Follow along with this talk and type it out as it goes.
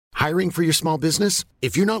Hiring for your small business?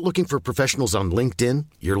 If you're not looking for professionals on LinkedIn,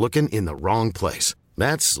 you're looking in the wrong place.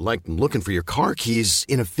 That's like looking for your car keys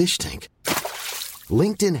in a fish tank.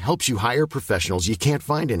 LinkedIn helps you hire professionals you can't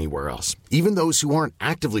find anywhere else, even those who aren't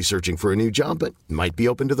actively searching for a new job but might be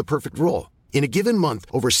open to the perfect role. In a given month,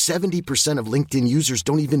 over 70% of LinkedIn users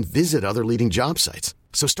don't even visit other leading job sites.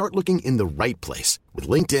 So start looking in the right place. With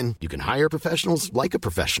LinkedIn, you can hire professionals like a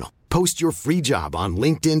professional. Post your free job on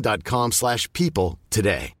linkedin.com/people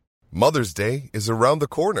today. Mother's Day is around the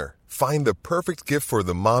corner. Find the perfect gift for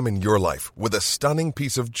the mom in your life with a stunning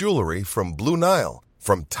piece of jewelry from Blue Nile.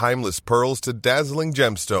 From timeless pearls to dazzling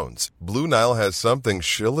gemstones, Blue Nile has something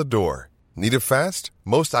she'll adore. Need it fast?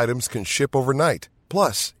 Most items can ship overnight.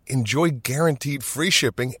 Plus, enjoy guaranteed free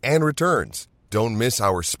shipping and returns. Don't miss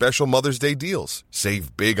our special Mother's Day deals.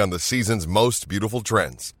 Save big on the season's most beautiful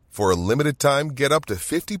trends. For a limited time, get up to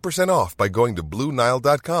 50% off by going to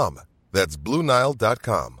BlueNile.com. That's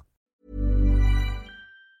BlueNile.com.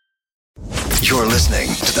 You're listening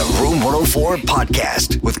to the Room 104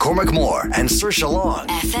 podcast with Cormac Moore and Saoirse Long.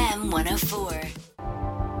 FM 104.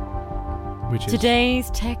 Which is Today's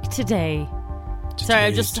Tech Today. Sorry,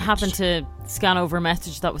 I just happened to scan over a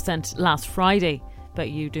message that was sent last Friday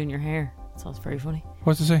about you doing your hair. So it's very funny.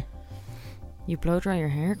 What's it say? You blow dry your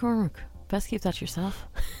hair, Cormac. Best keep that to yourself.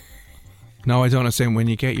 No, I don't understand. When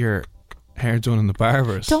you get your hair done in the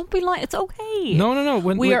barbers. Don't be like, it's okay. No.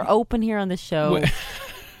 We are open here on this show.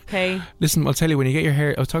 Okay. Listen, I'll tell you, when you get your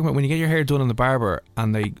hair, I was talking about when you get your hair done in the barber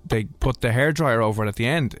and they put the hairdryer over it at the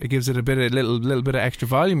end, it gives it a little bit of extra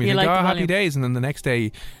volume. You think, like oh, happy volume. days, and then the next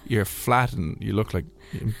day you're flat and you look like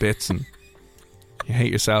in bits and you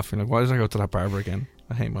hate yourself. You're like, why did I go to that barber again?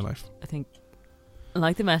 I hate my life. I think,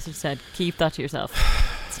 like the message said, keep that to yourself.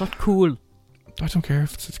 It's not cool. I don't care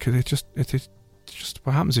if it's just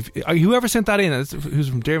what happens if whoever sent that in, who's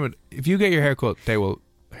from Dermot, if you get your hair cut, they will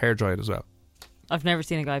hair dry it as well. I've never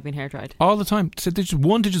seen a guy being hair dried. All the time. So they just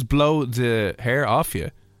blow the hair off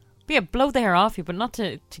you. But yeah, blow the hair off you, but not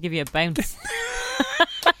to give you a bounce.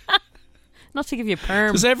 Not to give you a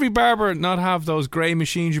perm. Does every barber not have those grey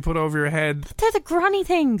machines you put over your head? They're the granny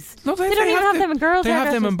things. No, they don't even have them in girls' They have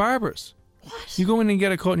them hairdressers. in barbers. What? You go in and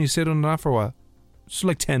get a cut and you sit on that for a while. It's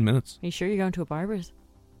like 10 minutes. Are you sure you're going to a barber's?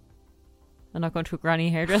 I'm not going to a granny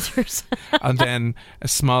hairdresser's. And then a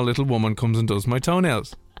small little woman comes and does my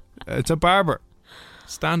toenails. It's a barber.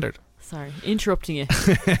 Standard. Sorry, interrupting you.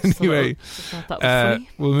 Anyway, So, I thought that was funny.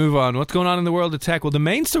 we'll move on. What's going on in the world of tech? Well, the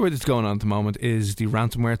main story that's going on at the moment is the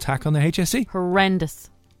ransomware attack on the HSE. Horrendous.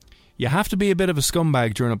 You have to be a bit of a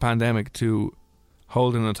scumbag during a pandemic to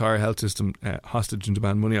hold an entire health system hostage and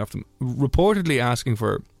demand money off them. Reportedly asking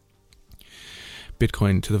for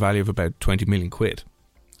Bitcoin to the value of about 20 million quid.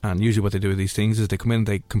 And usually what they do with these things is they come in,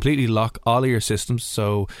 they completely lock all of your systems.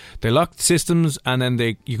 So they lock the systems and then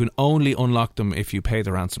you can only unlock them if you pay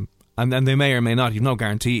the ransom. And then they may or may not. You've no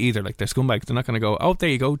guarantee either. Like, they're scumbags. They're not going to go, oh, there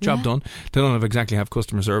you go, job done. They don't exactly have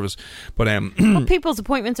customer service. But But people's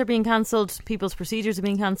appointments are being cancelled. People's procedures are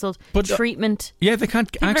being cancelled. But, treatment. Yeah, they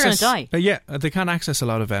can't People access. are going to die. They can't access a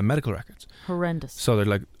lot of medical records. Horrendous. So they're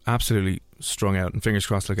like absolutely strung out, and fingers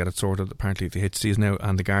crossed they'll get it sorted. Apparently the HSE is now,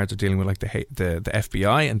 and the guards are dealing with like the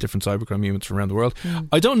FBI and different cybercrime units from around the world.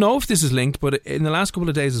 I don't know if this is linked, but in the last couple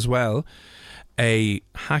of days as well, a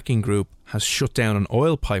hacking group has shut down an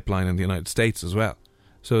oil pipeline in the United States as well.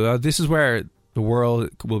 So this is where the world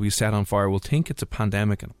will be set on fire. We'll think it's a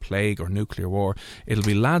pandemic and a plague or nuclear war. It'll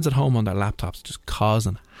be lads at home on their laptops just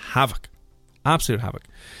causing havoc. Absolute havoc.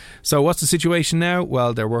 So what's the situation now?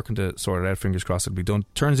 Well, they're working to sort it out. Fingers crossed it'll be done.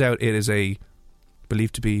 Turns out it is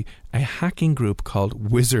believed to be a hacking group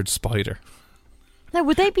called Wizard Spider. Now,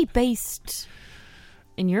 would they be based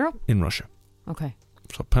in Europe? In Russia. Okay.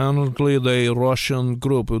 So apparently the Russian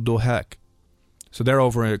group who do hack. So they're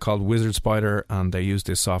over called Wizard Spider, and they use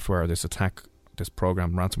this software, this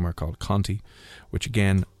program, ransomware called Conti, which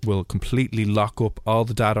again will completely lock up all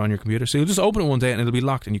the data on your computer. So you'll just open it one day and it'll be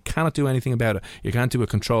locked, and you cannot do anything about it. You can't do a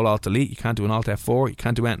Control-Alt-Delete, you can't do an Alt-F4, you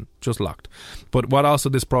can't do anything, just locked. But what also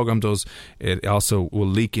this program does, it also will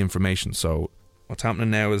leak information. So what's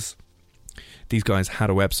happening now is these guys had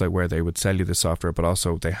a website where they would sell you the software, but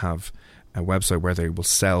also they have a website where they will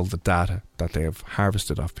sell the data that they have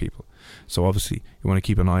harvested off people. So obviously you want to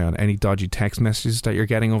keep an eye on any dodgy text messages that you're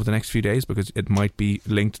getting over the next few days, because it might be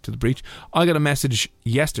linked to the breach. I got a message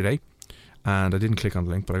yesterday, and I didn't click on the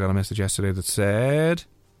link, but I got a message yesterday that said,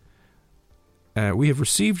 we have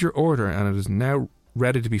received your order and it is now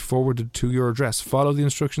ready to be forwarded to your address. Follow the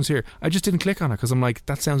instructions here. I just didn't click on it because I'm like,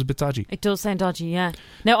 that sounds a bit dodgy. It does sound dodgy, yeah.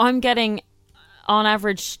 Now, I'm getting, on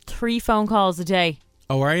average, 3 phone calls a day.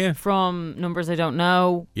 Oh, are you? From numbers I don't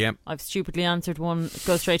know. Yep. I've stupidly answered one. It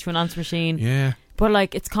goes straight to an answer machine. Yeah. But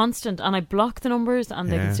like, it's constant, and I block the numbers,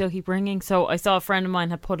 and they can still keep ringing. So I saw a friend of mine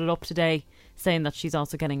had put it up today, saying that she's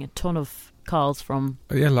also getting a ton of calls from.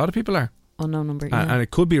 Yeah, a lot of people are. Unknown number. Yeah. And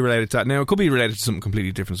it could be related to that. Now, it could be related to something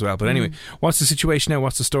completely different as well. But anyway, what's the situation now?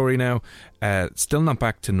 What's the story now? Still not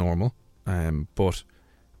back to normal, but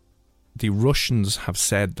the Russians have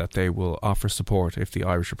said that they will offer support if the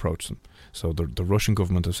Irish approach them. So the Russian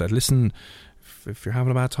government have said, listen, if you're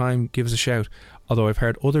having a bad time, give us a shout. Although I've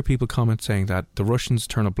heard other people comment saying that the Russians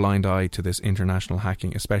turn a blind eye to this international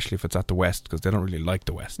hacking, especially if it's at the West, because they don't really like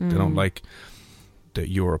the West. They don't like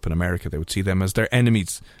Europe and America. They would see them as their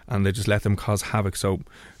enemies, and they just let them cause havoc. So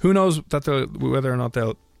who knows that whether or not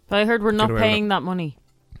they'll. But I heard we're not paying that money.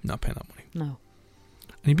 Not paying that money. No.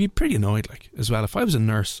 And you'd be pretty annoyed, like, as well. If I was a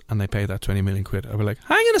nurse and they paid that 20 million quid, I'd be like,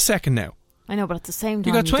 hang on a second now. I know, but at the same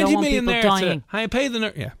time, you got 20 million there dying. I pay the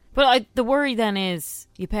nurse. Yeah. But the worry then is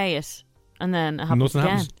you pay it and then it happens nothing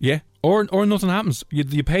again. Happens. Yeah. Or nothing happens.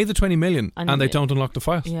 You pay the 20 million and they don't unlock the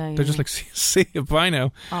files. They're just like, see you, bye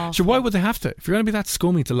now. So why would they have to? If you're going to be that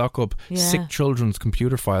scummy to lock up sick children's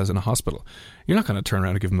computer files in a hospital, you're not going to turn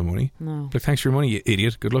around and give them the money. No. Like, thanks for your money, you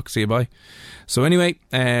idiot. Good luck. See you, bye. So anyway,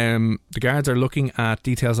 the guards are looking at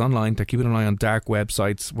details online. They're keeping an eye on dark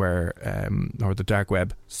websites or the dark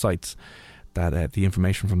web sites that the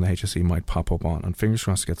information from the HSE might pop up on. And fingers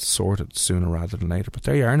crossed it gets sorted sooner rather than later. But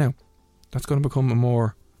there you are now. That's going to become a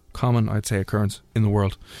more common, I'd say, occurrence in the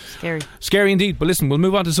world. Scary indeed. But listen, we'll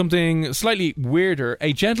move on to something slightly weirder.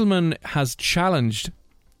 A gentleman has challenged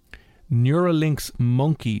Neuralink's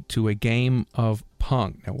monkey to a game of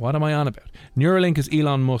Pong. Now, what am I on about? Neuralink is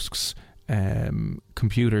Elon Musk's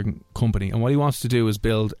computer company, and what he wants to do is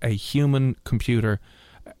build a human computer,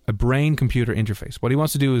 a brain-computer interface. What he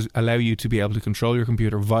wants to do is allow you to be able to control your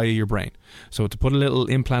computer via your brain. So to put a little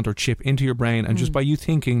implant or chip into your brain, and just by you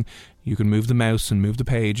thinking, you can move the mouse and move the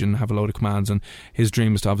page and have a load of commands. And his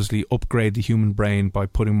dream is to obviously upgrade the human brain by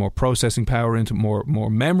putting more processing power into more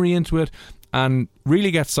memory into it, and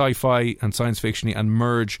really get sci-fi and science fiction-y and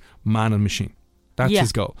merge man and machine. That's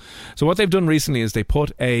his goal. So what they've done recently is they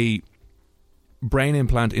put a brain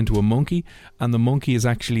implant into a monkey, and the monkey is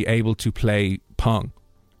actually able to play Pong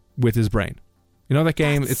with his brain. You know that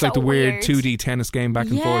game? It's so like the weird 2D tennis game back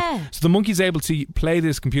and forth. So the monkey's able to play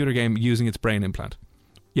this computer game using its brain implant.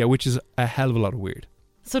 Yeah, which is a hell of a lot of weird.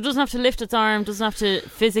 So it doesn't have to lift its arm, doesn't have to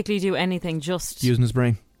physically do anything, just using his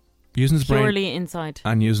brain. Purely inside.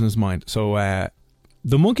 And using his mind. So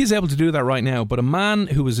the monkey's able to do that right now, but a man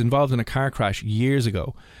who was involved in a car crash years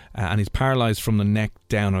ago, and he's paralysed from the neck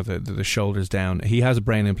down or the shoulders down, he has a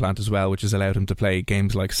brain implant as well, which has allowed him to play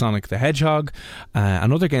games like Sonic the Hedgehog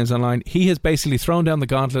and other games online. He has basically thrown down the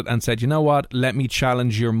gauntlet and said, you know what, let me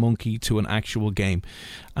challenge your monkey to an actual game,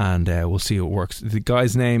 and we'll see how it works. The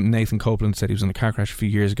guy's name, Nathan Copeland, said he was in a car crash a few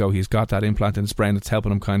years ago. He's got that implant in his brain that's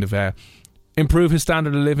helping him kind of improve his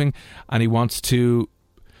standard of living, and he wants to.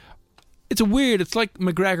 It's like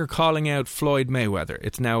McGregor calling out Floyd Mayweather.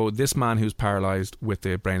 It's now this man who's paralysed with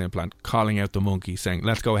the brain implant calling out the monkey, saying,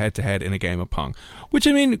 let's go head to head in a game of Pong. Which,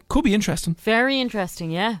 I mean, could be interesting. Very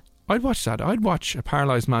interesting, yeah. I'd watch that. I'd watch a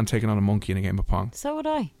paralysed man taking on a monkey in a game of Pong. So would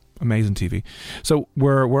I. Amazing TV. So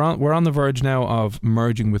we're on the verge now of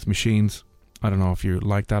merging with machines. I don't know if you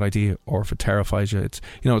like that idea or if it terrifies you. It's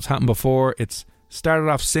happened before. It's started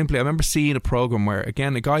off simply. I remember seeing a program where,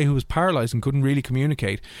 again, a guy who was paralysed and couldn't really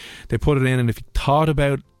communicate, they put it in, and if he thought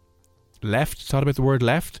about the word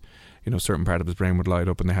left, certain part of his brain would light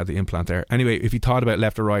up, and they had the implant there. Anyway, if he thought about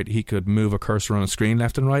left or right, he could move a cursor on a screen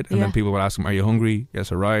left and right, and then people would ask him, are you hungry?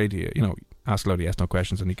 Yes or right? Ask a load of yes no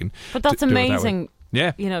questions, and he can. But that's amazing.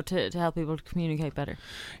 Yeah. To help people to communicate better.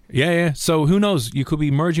 Yeah. So who knows? You could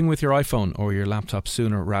be merging with your iPhone or your laptop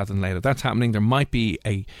sooner rather than later. That's happening. There might be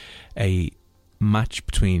a match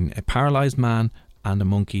between a paralysed man and a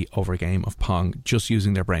monkey over a game of Pong, just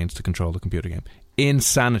using their brains to control the computer game.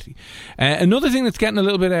 Insanity. Another thing that's getting a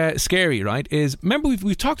little bit scary, right, is, remember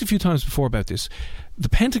we've talked a few times before about this. The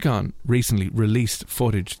Pentagon recently released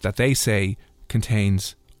footage that they say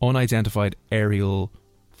contains unidentified aerial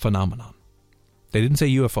phenomenon. They didn't say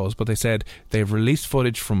UFOs, but they said they've released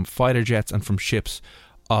footage from fighter jets and from ships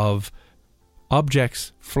of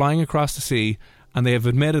objects flying across the sea, and they have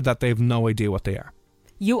admitted that they have no idea what they are.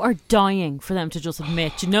 You are dying for them to just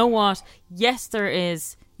admit, you know what? Yes, there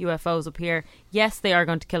is UFOs up here. Yes, they are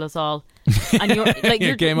going to kill us all. And you're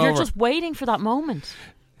just waiting for that moment.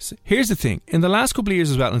 here's the thing. In the last couple of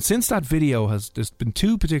years as well, and since that video there's been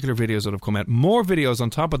 2 particular videos that have come out. More videos on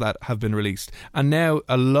top of that have been released. And now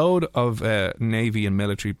a load of Navy and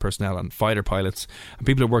military personnel and fighter pilots and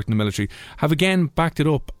people who worked in the military have again backed it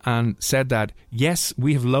up and said that, yes,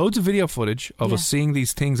 we have loads of video footage of us seeing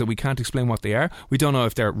these things that we can't explain what they are. We don't know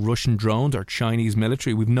if they're Russian drones or Chinese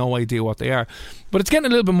military. We've no idea what they are. But it's getting a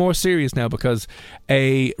little bit more serious now because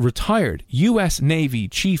a retired US Navy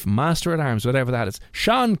Chief Master at Arms, whatever that is,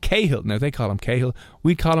 Sean Cahill. Now they call him Cahill,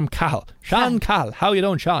 we call him Cal. Sean Cal. How you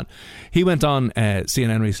doing, Sean? He went on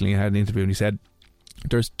CNN recently and had an interview, and he said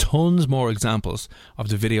there's tons more examples of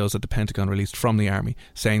the videos that the Pentagon released from the Army,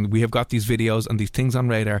 saying we have got these videos and these things on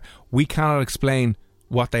radar. We cannot explain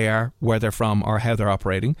what they are, where they're from, or how they're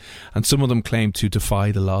operating. And some of them claim to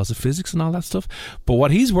defy the laws of physics and all that stuff. But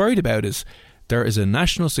what he's worried about is there is a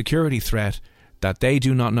national security threat that they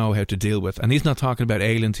do not know how to deal with. And he's not talking about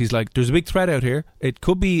aliens. He's like, there's a big threat out here. It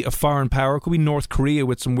could be a foreign power. It could be North Korea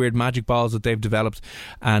with some weird magic balls that they've developed.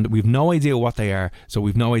 And we've no idea what they are. So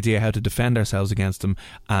we've no idea how to defend ourselves against them.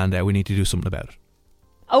 And we need to do something about it.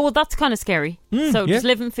 Oh, well, that's kind of scary. So just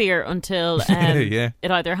live in fear until it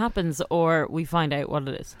either happens or we find out what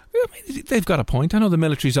it is. I mean, they've got a point. I know the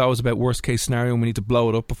military's always about worst case scenario and we need to blow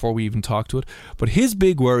it up before we even talk to it. But his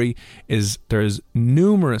big worry is there's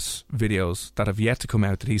numerous videos that have yet to come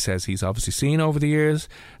out that he says he's obviously seen over the years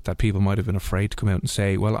that people might have been afraid to come out and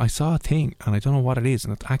say, well, I saw a thing and I don't know what it is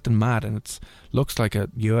and it's acting mad and it looks like a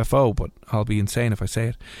UFO, but I'll be insane if I say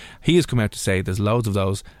it. He has come out to say there's loads of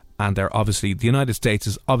those. And they're obviously, the United States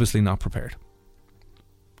is obviously not prepared.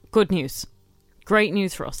 Good news. Great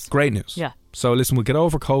news for us. Great news. Yeah. So listen, we'll get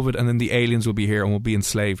over COVID and then the aliens will be here and we'll be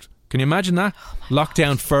enslaved. Can you imagine that?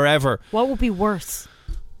 Lockdown forever. What would be worse?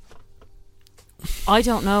 I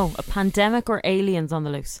don't know. A pandemic or aliens on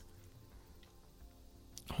the loose?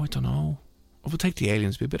 Oh, I don't know. We'll take the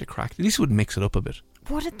aliens, be a bit of crack. At least it would mix it up a bit.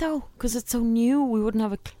 Would it though? Because it's so new, we wouldn't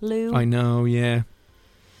have a clue. I know, yeah.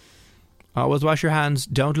 Always wash your hands.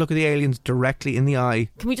 Don't look at the aliens directly in the eye.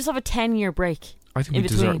 Can we just have a 10-year break? I think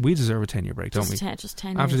we deserve a 10-year break, don't we? Just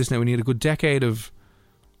 10 After years. this now, we need a good decade of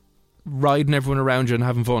riding everyone around you and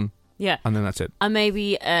having fun. Yeah. And then that's it. And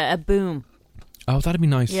maybe a boom. Oh, that'd be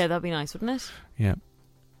nice. Yeah, that'd be nice, wouldn't it? Yeah.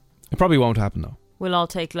 It probably won't happen, though. We'll all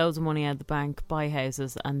take loads of money out of the bank, buy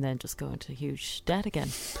houses, and then just go into huge debt again.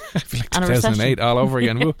 I feel like 2008 all over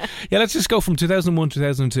again. Yeah, let's just go from 2001,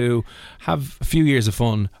 2002, have a few years of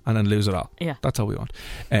fun, and then lose it all. Yeah. That's all we want.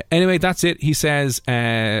 Anyway, that's it. He says,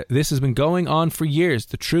 this has been going on for years.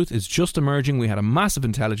 The truth is just emerging. We had a massive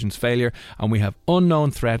intelligence failure, and we have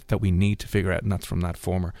unknown threat that we need to figure out. And that's from that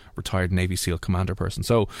former retired Navy SEAL commander person.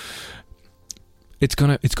 So it's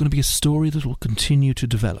gonna be a story that will continue to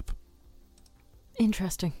develop.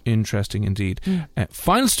 Interesting indeed.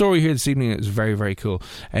 Final story here this evening is very, very cool.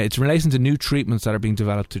 It's relating to new treatments that are being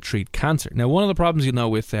developed to treat cancer. Now, one of the problems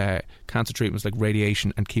with cancer treatments like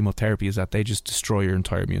radiation and chemotherapy is that they just destroy your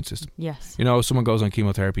entire immune system. Yes. You know, if someone goes on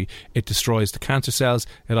chemotherapy, it destroys the cancer cells,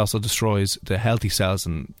 it also destroys the healthy cells,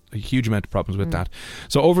 and a huge amount of problems with that.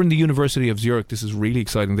 So over in the University of Zurich, this is really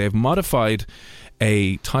exciting. They've modified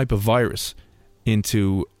a type of virus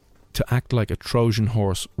to act like a Trojan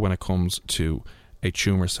horse when it comes to a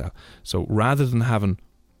tumour cell. So rather than having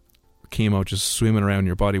chemo just swimming around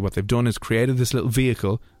your body, what they've done is created this little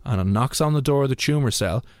vehicle, and it knocks on the door of the tumour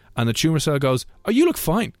cell, and the tumour cell goes, oh, you look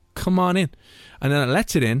fine, come on in. And then it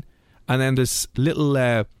lets it in, and then there's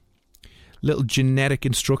little genetic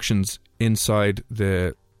instructions inside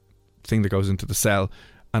the thing that goes into the cell,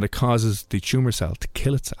 and it causes the tumour cell to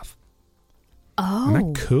kill itself. Oh,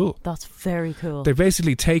 isn't that cool? That's very cool. They've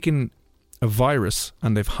basically taken a virus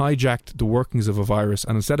and they've hijacked the workings of a virus,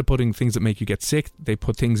 and instead of putting things that make you get sick, they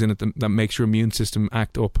put things in it that makes your immune system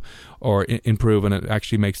act up or improve, and it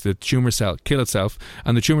actually makes the tumour cell kill itself,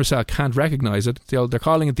 and the tumour cell can't recognise it. They're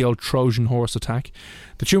calling it the old Trojan horse attack.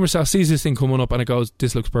 The tumour cell sees this thing coming up and it goes,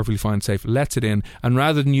 this looks perfectly fine, safe, lets it in, and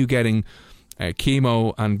rather than you getting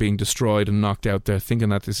chemo and being destroyed and knocked out, they're thinking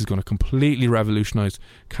that this is going to completely revolutionise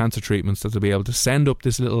cancer treatments, that they'll be able to send up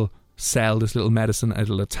this little cell, this little medicine,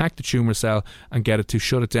 it'll attack the tumour cell and get it to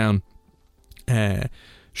shut it down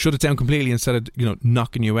completely instead of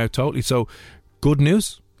knocking you out totally. So good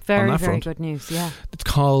news very, on that very front. Good news. Yeah, it's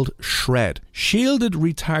called SHRED, Shielded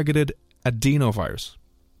Retargeted Adenovirus.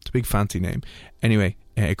 It's a big fancy name. Anyway,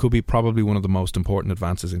 it could be probably one of the most important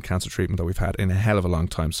advances in cancer treatment that we've had in a hell of a long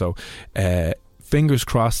time. So fingers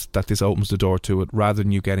crossed that this opens the door to it, rather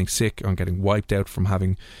than you getting sick and getting wiped out from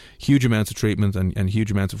having huge amounts of treatment and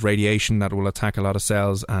huge amounts of radiation that will attack a lot of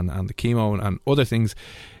cells and the chemo and other things.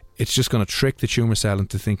 it's just going to trick the tumour cell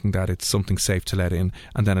into thinking that it's something safe to let in,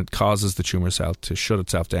 and then it causes the tumour cell to shut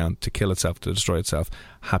itself down, to kill itself, to destroy itself.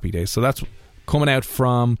 Happy days. So that's coming out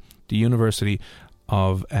from the University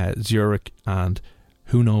of Zurich, and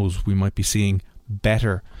who knows, we might be seeing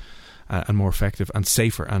better and more effective and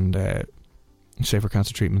safer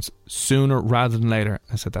cancer treatments sooner rather than later.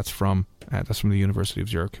 I said that's from the University of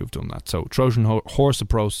Zurich who've done that. So Trojan horse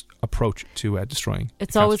approach to destroying.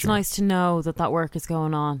 It's always nice to know that work is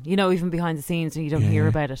going on. You know, even behind the scenes, and you don't hear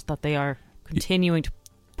about it, that they are continuing to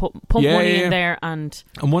pump money in there. And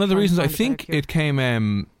one of the reasons I think it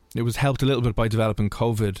came, it was helped a little bit by developing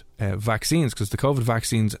COVID vaccines, because the COVID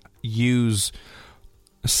vaccines use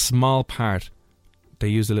a small part. They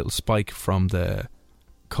use a little spike from the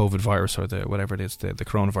COVID virus, or the whatever it is, the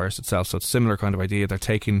coronavirus itself. So it's a similar kind of idea. They're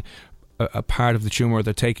taking a part of the tumour,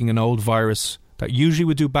 they're taking an old virus that usually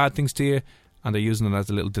would do bad things to you, and they're using it as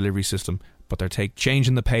a little delivery system, but they're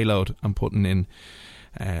changing the payload and putting in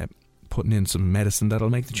some medicine that'll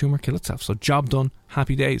make the tumour kill itself. So job done,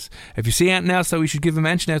 happy days. If you see anything else that we should give a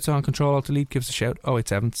mention out to on Control Alt Delete, give us a shout.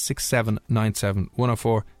 087 6797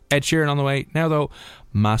 104. Ed Sheeran on the way. Now though,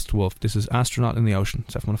 Masked Wolf. This is Astronaut in the Ocean.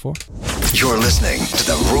 It's FM 104. You're listening to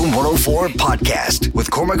the Room 104 podcast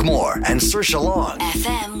with Cormac Moore and Saoirse Long.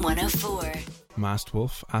 FM 104. Masked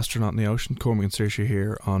Wolf, Astronaut in the Ocean. Cormac and Saoirse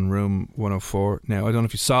here on Room 104. Now, I don't know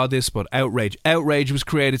if you saw this, but outrage was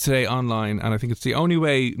created today online, and I think it's the only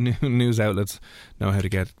way news outlets know how to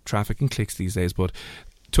get traffic and clicks these days. But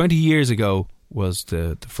 20 years ago was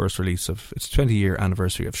the first release of its 20-year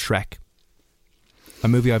anniversary of Shrek. A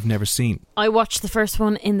movie I've never seen. I watched the first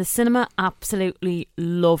one in the cinema, absolutely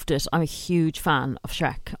loved it. I'm a huge fan of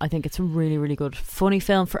Shrek. I think it's a really, really good, funny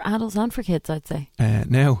film for adults and for kids, I'd say.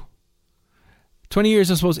 Now, 20 years,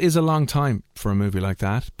 I suppose, is a long time for a movie like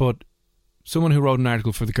that, but someone who wrote an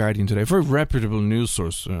article for The Guardian today, a very reputable news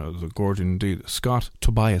source, The Guardian indeed, Scott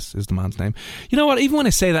Tobias is the man's name. You know what, even when I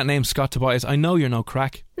say that name, Scott Tobias, I know you're no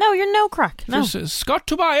crack. No, you're no crack. No. Scott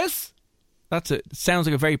Tobias! It sounds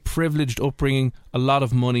like a very privileged upbringing, a lot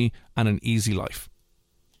of money, and an easy life.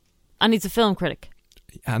 And he's a film critic.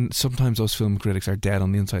 And sometimes those film critics are dead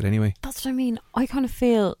on the inside anyway. That's what I mean. I kind of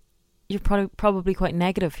feel you're probably quite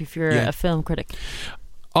negative if you're a film critic.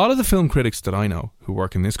 All of the film critics that I know who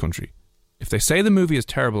work in this country, if they say the movie is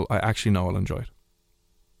terrible, I actually know I'll enjoy it.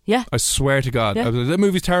 Yeah. I swear to God. Yeah. That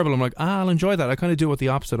movie's terrible. I'm like, I'll enjoy that. I kind of do what the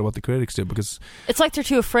opposite of what the critics do, because it's like they're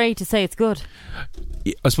too afraid to say it's good.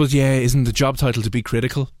 I suppose, isn't the job title to be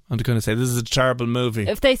critical and to kind of say this is a terrible movie?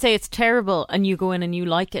 If they say it's terrible and you go in and you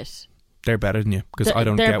like it, they're better than you, because I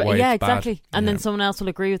don't get why it's bad. Exactly. And then someone else will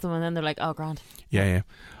agree with them, and then they're like, oh, grand. Yeah.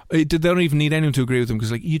 They don't even need anyone to agree with them,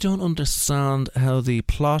 because you don't understand how the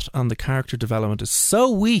plot and the character development is so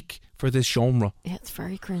weak for this genre. Yeah, it's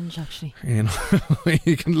very cringe, actually. You know,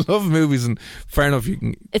 you can love movies, and fair enough, you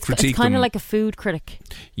can critique them. It's kind of like a food critic.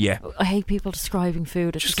 Yeah. I hate people describing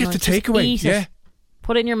food. Just get the takeaway. Eat it.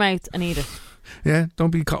 Put it in your mouth and eat it. Yeah, don't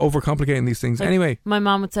be overcomplicating these things. Anyway, my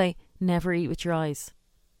mom would say, never eat with your eyes.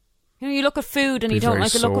 You know, you look at food and you don't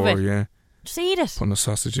like the look of it. Yeah. Just eat it. Putting a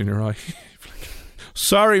sausage in your eye.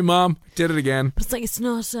 Sorry, Mom, did it again. But it's like, it's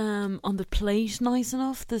not on the plate nice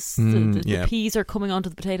enough. The peas are coming onto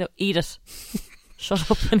the potato. Eat it. Shut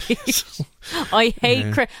up and eat. I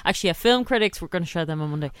hate actually, film critics. We're going to share them on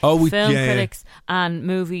Monday. Film critics and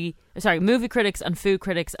movie critics and food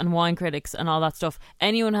critics and wine critics and all that stuff.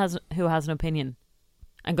 Anyone who has an opinion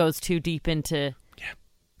and goes too deep into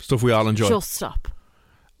stuff we all enjoy, just stop.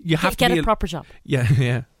 You have to get a proper job.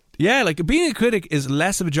 Yeah, like being a critic is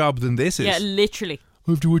less of a job than this is. Yeah, literally.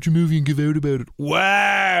 I have to watch a movie and give out about it.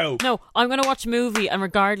 Wow. No, I'm going to watch a movie, and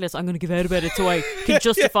regardless, I'm going to give out about it so I can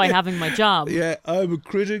justify having my job. Yeah, I'm a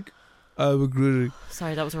critic.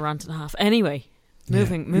 Sorry, that was a rant and a half. Anyway,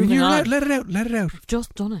 moving on. Let it out. I've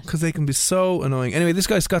just done it. Because they can be so annoying. Anyway, this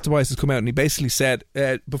guy Scott Tobias has come out and he basically said,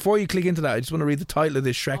 before you click into that, I just want to read the title of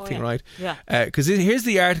this Shrek thing, right? Yeah. Because here's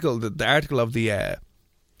the article, the article of the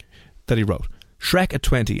that he wrote. Shrek at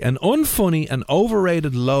 20, an unfunny and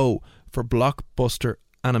overrated low for blockbuster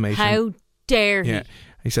animation. How dare he? Yeah.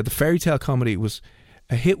 He said the fairy tale comedy was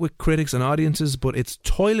a hit with critics and audiences, but its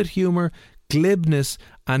toilet humour, glibness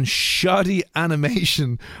and shoddy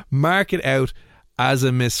animation mark it out as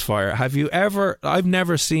a misfire. Have you ever... I've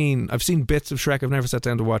seen bits of Shrek. I've never sat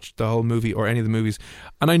down to watch the whole movie or any of the movies,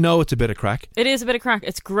 and I know it's a bit of crack. It is a bit of crack.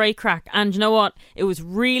 It's great crack. And you know what? It was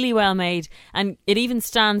really well made, and it even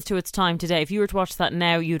stands to its time today. If you were to watch that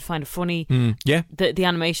now, you'd find it funny. Yeah. The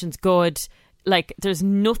animation's good. Like, there's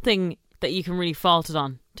nothing that you can really fault it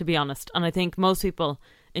on, to be honest. And I think most people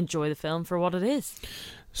enjoy the film for what it is.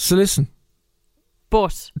 So listen,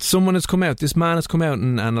 But someone has come out, this man has come out,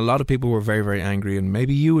 and a lot of people were very, very angry, and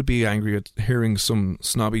maybe you would be angry at hearing some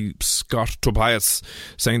snobby Scott Tobias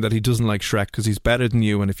saying that he doesn't like Shrek because he's better than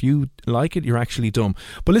you, and if you like it, you're actually dumb.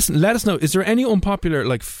 But listen, let us know, is there any unpopular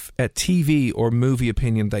TV or movie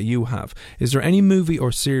opinion that you have? Is there any movie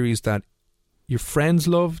or series that your friends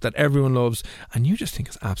love, that everyone loves, and you just think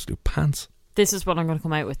is absolute pants? This is what I'm going to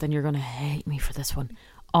come out with, and you're going to hate me for this one.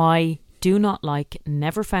 I do not like,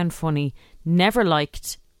 never found funny, never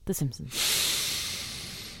liked The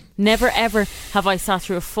Simpsons. Never ever have I sat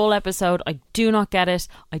through a full episode. I do not get it.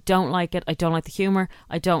 I don't like it. I don't like the humour.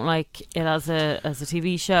 I don't like it as a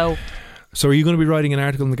TV show. So are you going to be writing an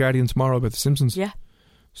article in The Guardian tomorrow about The Simpsons? Yeah.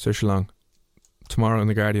 Saoirse Long. Tomorrow in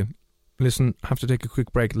The Guardian. Listen, I have to take a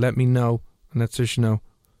quick break. Let me know, and let Saoirse know,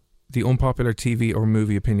 the unpopular TV or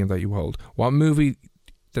movie opinion that you hold. What movie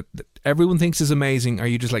that everyone thinks is amazing, are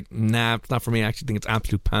you just like, nah, it's not for me, I actually think it's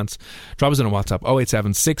absolute pants? Drop us in a WhatsApp,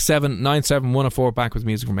 087 67 97 104. Back with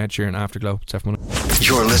music from Ed Sheeran, Afterglow. It's F1.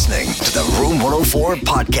 You're listening to the Room 104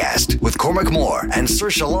 podcast with Cormac Moore and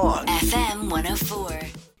Saoirse Long. FM 104.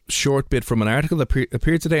 Short bit from an article that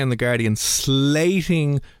appeared today in The Guardian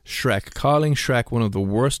slating Shrek, calling Shrek one of the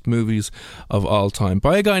worst movies of all time,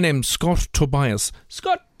 by a guy named Scott Tobias.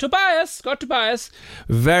 Scott Tobias.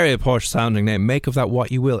 Very posh sounding name. Make of that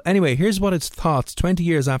what you will. Anyway, here's what his thoughts 20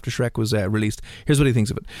 years after Shrek was released. Here's what he thinks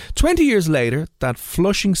of it. 20 years later, that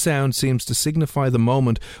flushing sound seems to signify the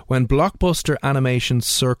moment when blockbuster animation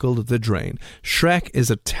circled the drain. Shrek is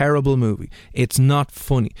a terrible movie. It's not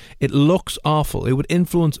funny. It looks awful. It would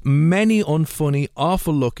influence many unfunny,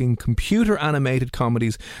 awful looking computer animated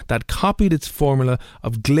comedies that copied its formula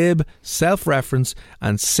of glib self-reference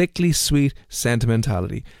and sickly sweet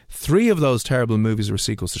sentimentality. 3 of those terrible movies were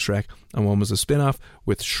sequels to Shrek, and one was a spin-off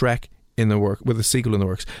with Shrek in the work, with a sequel in the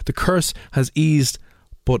works. The curse has eased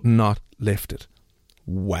but not lifted.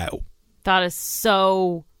 Wow. That is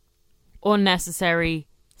so unnecessary,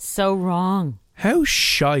 so wrong. How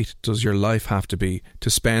shite does your life have to be to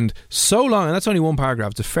spend so long, and that's only one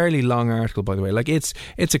paragraph, it's a fairly long article, by the way, like it's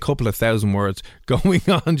a couple of thousand words going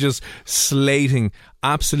on just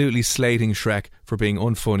absolutely slating Shrek for being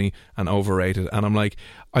unfunny and overrated. And I'm like,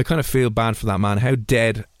 I kind of feel bad for that man.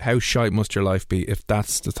 How shite must your life be if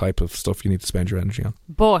that's the type of stuff you need to spend your energy on?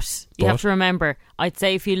 But you have to remember, I'd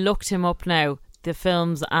say if you looked him up now, the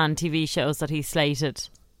films and TV shows that he slated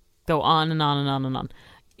go on and on and on and on.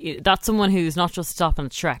 That's someone who's not just stopping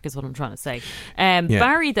at Shrek, is what I'm trying to say.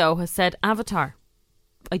 Barry, though, has said Avatar.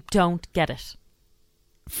 I don't get it.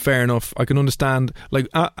 Fair enough. I can understand. Like,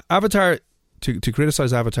 Avatar, to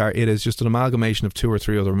criticise Avatar, it is just an amalgamation of 2 or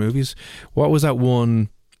 3 other movies. What was that one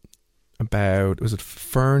about? Was it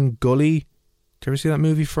Fern Gully? Did you ever see that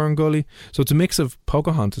movie, Fern Gully? So it's a mix of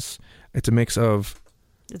Pocahontas. It's a mix of...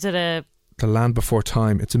 Is it a... The Land Before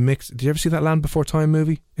Time. It's a mix... Did you ever see that Land Before Time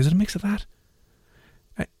movie? Is it a mix of that?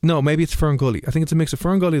 No, maybe it's Fern Gully. I think it's a mix of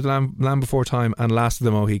Fern Gully, The Land Before Time, and Last of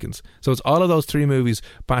the Mohicans. So it's all of those 3 movies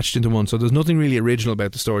batched into one. So there's nothing really original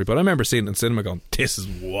about the story. But I remember seeing it in cinema going, this is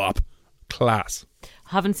whop. Class. I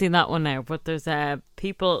haven't seen that one now, but there's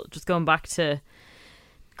people, just going back to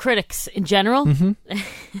critics in general.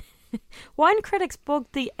 Mm-hmm. Wine critics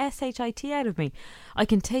bugged the shit out of me. I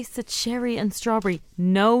can taste the cherry and strawberry.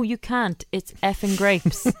 No, you can't. It's effing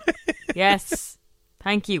grapes. Yes.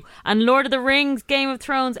 Thank you. And Lord of the Rings, Game of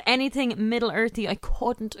Thrones, anything Middle-earthy, I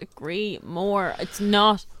couldn't agree more. It's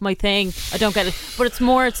not my thing. I don't get it. But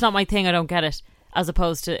it's not my thing, I don't get it, as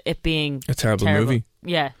opposed to it being a terrible movie.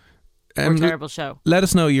 Yeah. Or a terrible show. Let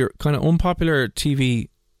us know your kind of unpopular TV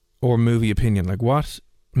or movie opinion. Like, what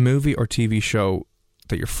movie or TV show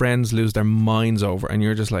that your friends lose their minds over and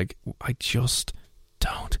you're just like, I just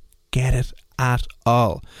don't get it at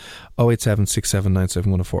all. 087 67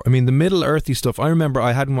 97 104. I mean, the Middle-earthy stuff, I remember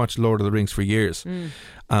I hadn't watched Lord of the Rings for years,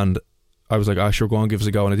 and I was like, sure, go on, give us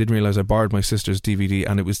a go. And I didn't realise I borrowed my sister's DVD,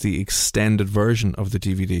 and it was the extended version of the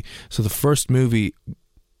DVD. So the first movie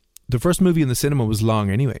in the cinema was long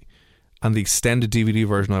anyway, and the extended DVD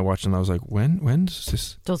version I watched, and I was like, when does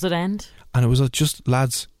this... Does it end? And it was just,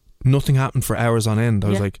 lads, nothing happened for hours on end. I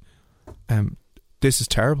was like, this is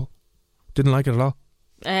terrible. Didn't like it at all.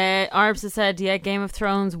 Arbs has said, Game of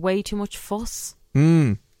Thrones, way too much fuss.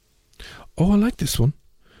 Oh, I like this one.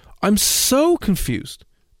 I'm so confused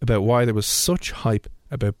about why there was such hype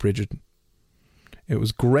about Bridgerton. It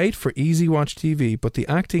was great for easy watch TV, but the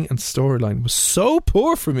acting and storyline was so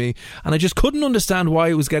poor for me, and I just couldn't understand why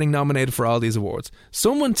it was getting nominated for all these awards.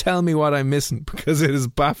 Someone tell me what I'm missing, because it has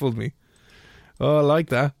baffled me. Oh, I like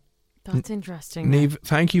that. That's interesting. Niamh,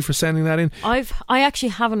 thank you for sending that in. I actually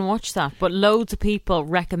haven't watched that, but loads of people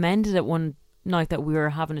recommended it one night that we were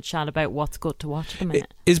having a chat about what's good to watch at the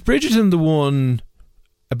minute. Is Bridgerton the one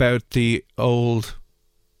about the old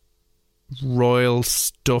royal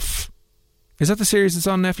stuff? Is that the series that's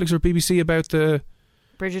on Netflix or BBC about the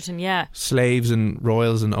Bridgerton, yeah, slaves and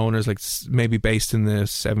royals and owners, like maybe based in the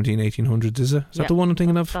 1800s? Is that the one I'm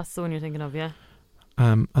thinking of? That's the one you're thinking of, yeah.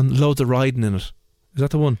 And loads of riding in it. Is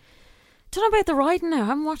that the one? Don't know about the riding now. I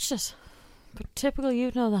haven't watched it. But typical,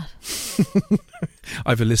 you'd know that.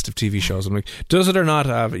 I have a list of TV shows. I'm like, does it or not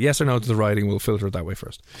have it? Yes or no to the writing? We'll filter it that way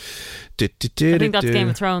first. I think that's Game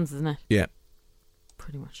of Thrones, isn't it? Yeah.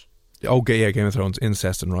 Pretty much. Okay, yeah, Game of Thrones,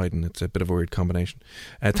 incest and riding. It's a bit of a weird combination.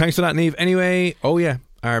 Thanks for that, Niamh. Anyway,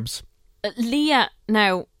 Arbs. Leah,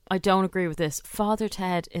 now, I don't agree with this. Father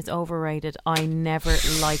Ted is overrated. I never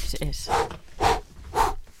liked it.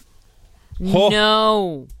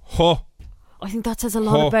 No. I think that says a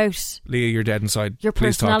lot about Leah, you're dead inside. Your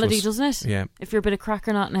personality, doesn't it? Yeah. If you're a bit of crack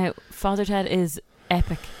or not now, Father Ted is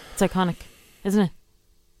epic. It's iconic, isn't it?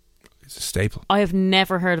 It's a staple. I have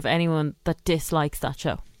never heard of anyone that dislikes that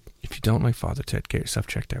show. If you don't like Father Ted, get yourself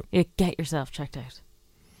checked out. Yeah, get yourself checked out.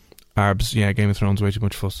 Arbs, yeah, Game of Thrones, way too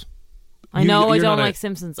much fuss. I know I don't like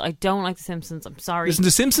Simpsons. I don't like The Simpsons. I'm sorry. Listen,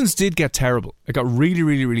 The Simpsons did get terrible. It got really,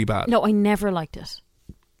 really, really bad. No, I never liked it.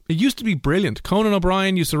 It used to be brilliant. Conan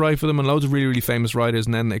O'Brien used to write for them and loads of really, really famous writers,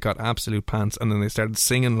 and then they got absolute pants, and then they started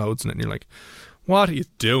singing loads in it, and you're like, what are you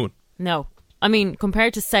doing? No. I mean,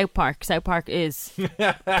 compared to South Park is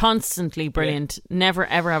constantly brilliant. Yeah. Never,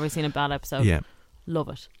 ever have I seen a bad episode. Yeah. Love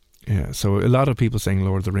it. Yeah, so a lot of people saying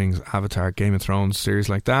Lord of the Rings, Avatar, Game of Thrones, series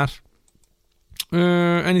like that.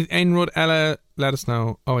 Ainrod, Ella, let us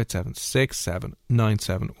know. 087 67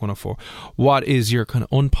 97 104. What is your kind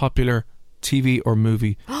of unpopular TV or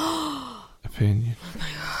movie opinion? Oh my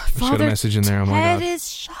God. I got a message in there. Oh my God. Ted is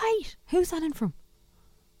shite. Who's that in from?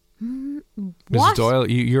 Mrs. Doyle,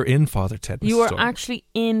 you're in Father Ted. Mrs. You are Doyle. actually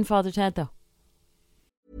in Father Ted, though.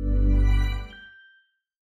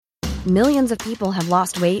 Millions of people have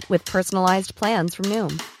lost weight with personalized plans from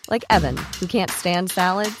Noom. Like Evan, who can't stand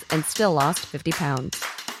salads and still lost 50 pounds.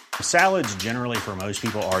 Salads generally for most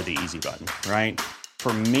people are the easy button, right?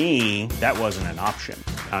 For me, that wasn't an option.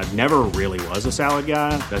 I never really was a salad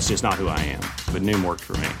guy. That's just not who I am. But Noom worked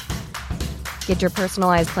for me. Get your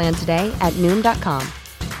personalized plan today at Noom.com.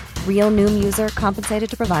 Real Noom user compensated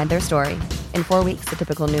to provide their story. In 4 weeks, the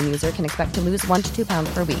typical Noom user can expect to lose 1 to 2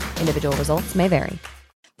 pounds per week. Individual results may vary.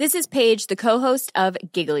 This is Paige, the co-host of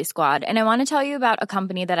Giggly Squad, and I want to tell you about a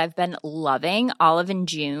company that I've been loving, Olive &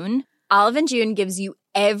 June. Olive & June gives you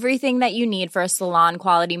everything that you need for a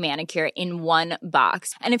salon-quality manicure in one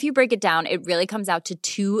box. And if you break it down, it really comes out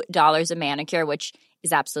to $2 a manicure, which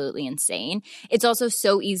is absolutely insane. It's also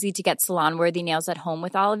so easy to get salon-worthy nails at home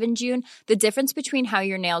with Olive & June. The difference between how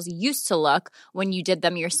your nails used to look when you did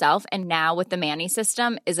them yourself and now with the Mani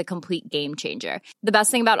system is a complete game changer. The best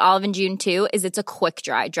thing about Olive & June, too, is it's a quick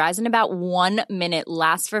dry. Dries in about 1 minute,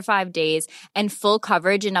 lasts for 5 days, and full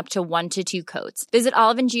coverage in up to 1 to 2 coats. Visit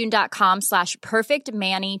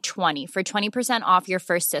oliveandjune.com/perfectmani20 for 20% off your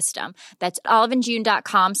first system. That's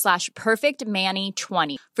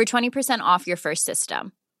oliveandjune.com/perfectmani20 for 20% off your first system.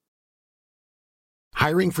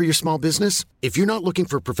 Hiring for your small business? If you're not looking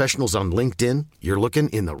for professionals on LinkedIn, you're looking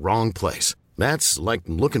in the wrong place. That's like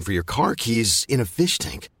looking for your car keys in a fish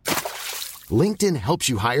tank. LinkedIn helps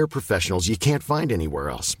you hire professionals you can't find anywhere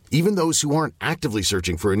else, even those who aren't actively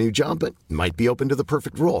searching for a new job but might be open to the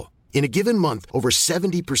perfect role. In a given month, over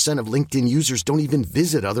 70% of LinkedIn users don't even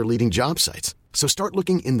visit other leading job sites. So start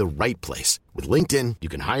looking in the right place. With LinkedIn, you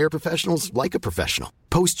can hire professionals like a professional.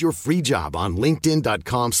 Post your free job on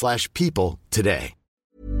linkedin.com/people today.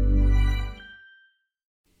 I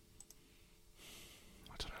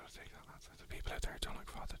don't know how to take that. The people out there don't like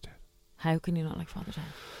Father Ted. How can you not like Father Ted?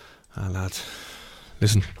 Lads.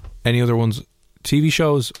 Listen, any other ones, TV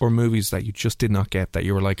shows or movies that you just did not get, that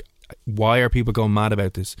you were like, why are people going mad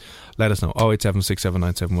about this? Let us know. 087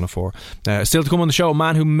 6797 104. Still to come on the show, a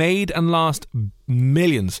man who made and lost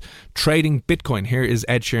millions trading Bitcoin. Here is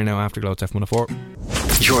Ed Sheeran now after Glow. It's F104.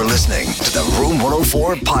 You're listening to the Room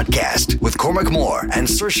 104 podcast with Cormac Moore and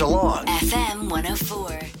Saoirse Long. FM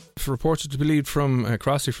 104. If reports are to be believed from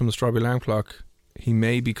Crossy from the Strawberry Alarm Clock, he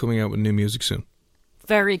may be coming out with new music soon.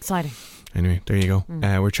 Very exciting. Anyway, there you go.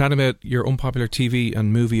 We're chatting about your unpopular TV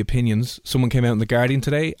and movie opinions. Someone came out in The Guardian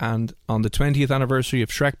today, and on the 20th anniversary of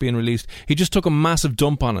Shrek being released, he just took a massive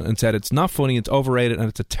dump on it and said it's not funny, it's overrated, and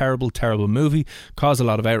it's a terrible, terrible movie. Caused a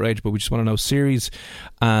lot of outrage, but we just want to know series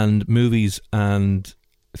and movies and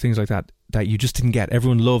things like that you just didn't get.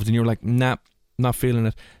 Everyone loved, and you were like, nah, not feeling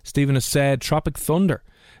it. Stephen has said Tropic Thunder.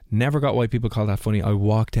 Never got why people call that funny. I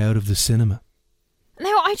walked out of the cinema.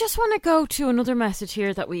 Now, I just want to go to another message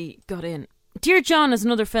here that we got in. Dear John is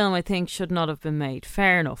another film I think should not have been made.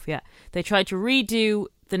 Fair enough, yeah. They tried to redo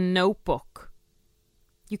The Notebook.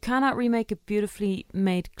 You cannot remake a beautifully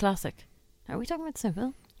made classic. Are we talking about the same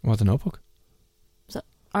film? What, The Notebook?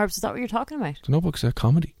 Arbs, is that what you're talking about? The Notebook's a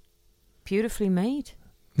comedy. Beautifully made.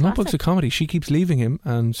 The Notebook's a comedy. She keeps leaving him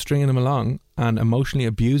and stringing him along and emotionally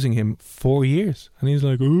abusing him for years. And he's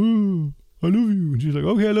like, oh, I love you. And she's like,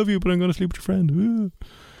 okay, I love you, but I'm going to sleep with your friend. Ooh.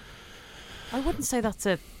 I wouldn't say that's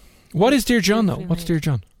a... What is Dear John, though? What's Dear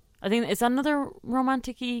John? I think, is that another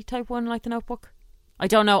romantic-y type one like The Notebook? I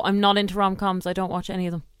don't know. I'm not into rom-coms. I don't watch any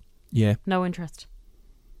of them. Yeah. No interest.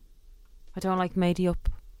 I don't like matey up.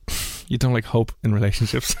 You don't like hope in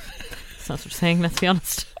relationships. That's not what I'm saying, let's be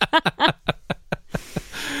honest.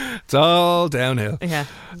 It's all downhill. Yeah.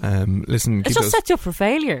 Listen, it just sets you up for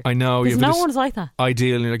failure. I know. Because no one's like that.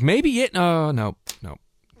 Ideal. And you're like, maybe it. No, not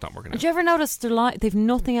working out. Did you ever notice they've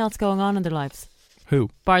nothing else going on in their lives? Who?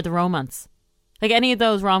 Bar the romance. Like any of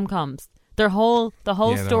those rom-coms. The whole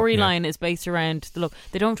storyline is based around the look.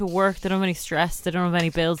 They don't have to work. They don't have any stress. They don't have any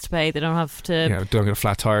bills to pay. They don't have to... Yeah, don't get a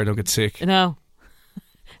flat tire. Don't get sick. No.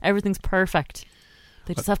 Everything's perfect.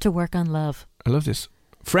 They just have to work on love. I love this.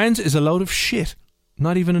 Friends is a load of shit.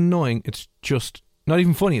 Not even annoying. It's just not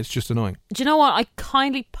even funny. It's just annoying. Do you know what? I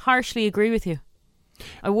partially agree with you.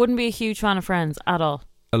 I wouldn't be a huge fan of Friends at all.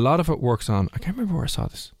 A lot of it works on... I can't remember where I saw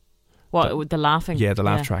this. What, the laughing? Yeah, the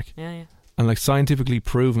laugh track. Yeah. And like scientifically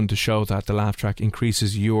proven to show that the laugh track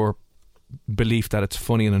increases your belief that it's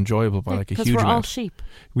funny and enjoyable by like a huge amount. Because we're all sheep.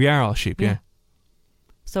 We are all sheep, yeah.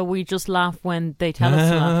 So we just laugh when they tell us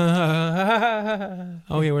to laugh.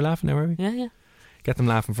 Oh yeah, we're laughing now, are we? Yeah. Get them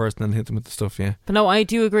laughing first and then hit them with the stuff, yeah. But no, I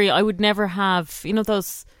do agree. I would never have,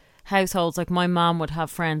 those households, like my mum would have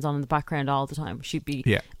Friends on in the background all the time. She'd be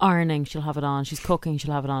ironing, she'll have it on. She's cooking,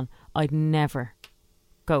 she'll have it on. I'd never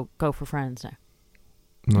go for Friends now.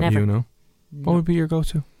 Not never. You, no? What would be your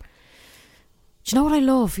go-to? Do you know what I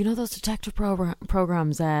love? Those detective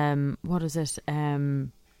programs. What is it?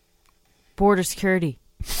 Border Security.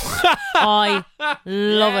 I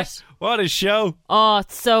love it. What a show! Oh,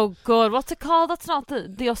 it's so good. What's it called? That's not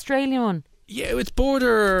the Australian one. Yeah, it's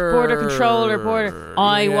Border Control or Border.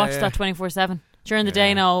 I watch that 24/7. During the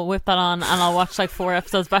day now, I'll whip that on and I'll watch like 4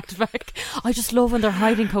 episodes back to back. I just love when they're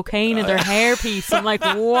hiding cocaine in their hairpiece. I'm like,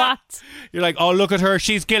 what? You're like, oh, look at her,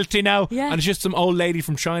 she's guilty now. Yeah. And it's just some old lady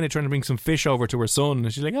from China trying to bring some fish over to her son.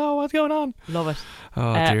 And she's like, oh, what's going on? Love it.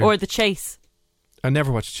 Oh, dear. Or The Chase. I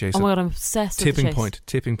never watched The Chase. Oh my God, I'm obsessed with The Chase.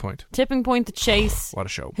 Tipping Point. The Chase. What a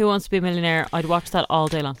show. Who Wants to Be a Millionaire? I'd watch that all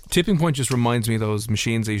day long. Tipping Point just reminds me of those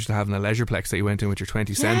machines they used to have in the Leisureplex that you went in with your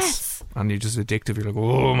 20 cents. Yes. And you're just addictive. You're like,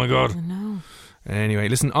 oh my God. I know. Anyway,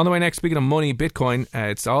 listen, on the way next, speaking of money, Bitcoin,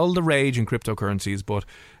 it's all the rage in cryptocurrencies, but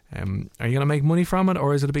are you going to make money from it,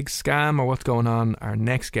 or is it a big scam, or what's going on? Our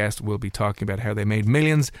next guest will be talking about how they made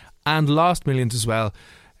millions and lost millions as well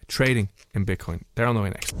trading in Bitcoin. They're on the way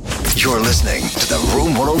next. You're listening to the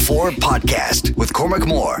Room 104 podcast with Cormac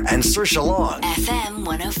Moore and Saoirse Long. FM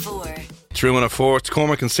 104. It's Room 104. It's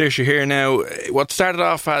Cormac and Saoirse here now. What started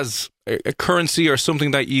off as a currency or something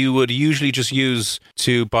that you would usually just use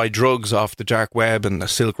to buy drugs off the dark web and the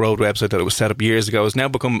Silk Road website that it was set up years ago has now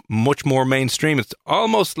become much more mainstream. It's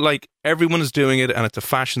almost like everyone is doing it, and it's a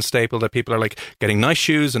fashion staple that people are like getting nice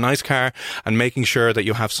shoes, a nice car, and making sure that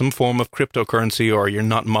you have some form of cryptocurrency or you're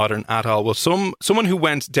not modern at all. Well, someone who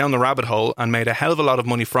went down the rabbit hole and made a hell of a lot of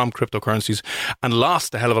money from cryptocurrencies and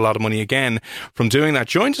lost a hell of a lot of money again from doing that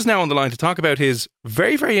joins us now on the line to talk about his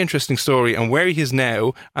very, very interesting story and where he is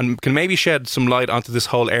now, and can maybe shed some light onto this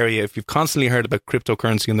whole area. If you've constantly heard about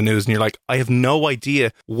cryptocurrency in the news and you're like, I have no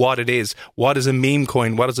idea what it is. What is a meme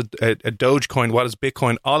coin? What is a Dogecoin? What is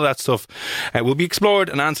Bitcoin? All of that stuff will be explored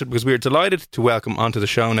and answered, because we are delighted to welcome onto the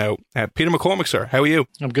show now Peter McCormack, sir. How are you?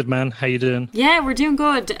 I'm good, man. How you doing? Yeah, we're doing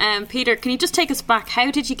good. Peter, can you just take us back? How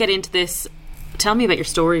did you get into this? Tell me about your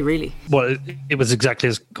story, really. Well, it was exactly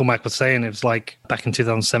as Cormac was saying. It was like back in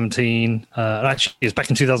 2017. Actually, it was back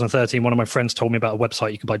in 2013. One of my friends told me about a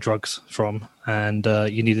website you could buy drugs from, and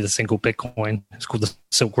you needed a single Bitcoin. It's called the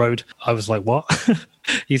Silk Road. I was like, what?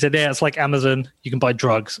 He said, yeah, it's like Amazon. You can buy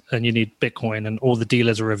drugs and you need Bitcoin, and all the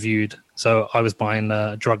dealers are reviewed. So I was buying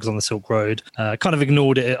drugs on the Silk Road. Kind of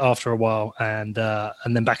ignored it after a while, and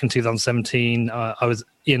then back in 2017, I was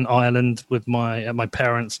in Ireland with my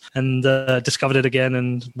parents, and discovered it again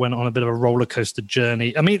and went on a bit of a roller coaster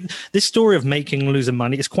journey. I mean, this story of making and losing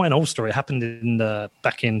money is quite an old story. It happened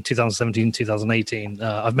back in 2017, 2018.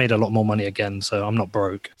 I've made a lot more money again, so I'm not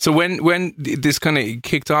broke. So when this kind of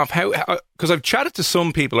kicked off, how because I've chatted to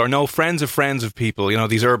some people or know friends of people, you know,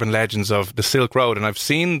 these urban legends of the Silk Road. And I've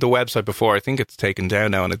seen the website before. I think it's taken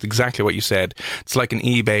down now, and it's exactly what you said. It's like an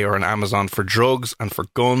eBay or an Amazon for drugs and for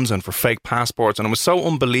guns and for fake passports. And it was so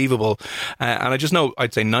unbelievable. And I just know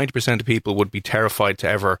I'd say 90% of people would be terrified to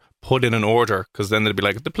ever put in an order, because then they'd be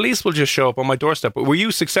like, the police will just show up on my doorstep. But were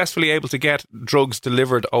you successfully able to get drugs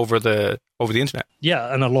delivered over the internet?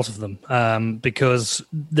 Yeah, and a lot of them, because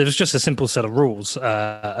there was just a simple set of rules,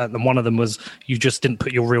 and one of them was you just didn't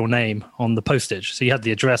put your real name on the postage. So you had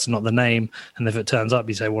the address and not the name, and if it turns up,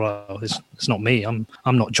 you say, well, it's not me. I'm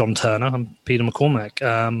not John Turner. I'm Peter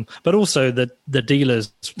McCormack. But also the dealers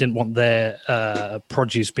didn't want their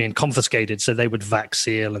produce being confiscated, so they would vac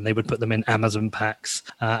seal and they would put them in Amazon packs.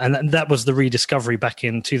 And that was the rediscovery back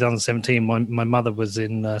in 2017. My mother was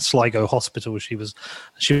in Sligo Hospital. She was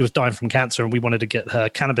dying from cancer, and we wanted to get her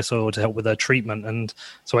cannabis oil to help with her treatment. And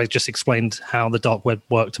so I just explained how the dark web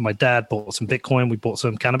worked to my dad, bought some Bitcoin, we bought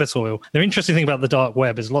some cannabis oil. The interesting thing about the dark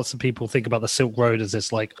web is lots of people think about the Silk Road as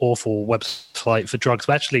this like awful website for drugs.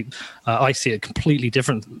 But actually, I see it completely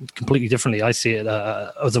differently. I see it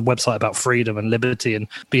as a website about freedom and liberty and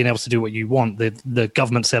being able to do what you want. The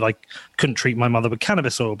government said I couldn't treat my mother with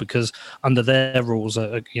cannabis oil because under their rules,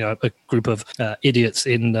 a group of idiots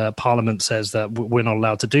in Parliament says that we're not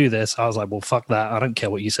allowed to do this. I was like, well, fuck that. I don't care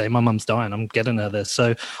what you say. My mum's dying. I'm getting her this.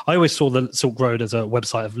 So I always saw the Silk Road as a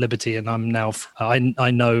website of liberty, and I'm now I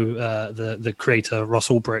know the creator Ross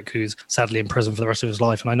Ulbricht, who's sadly in prison for the rest of his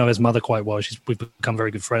life, and I know his mother quite well. We've become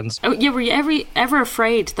very good friends. Oh, yeah, were you ever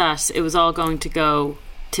afraid that it was all going to go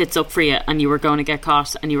tits up for you and you were going to get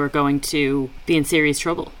caught and you were going to be in serious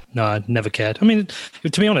trouble? No, I never cared. I mean,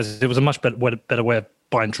 to be honest, it was a much better way of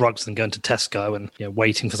buying drugs than going to Tesco and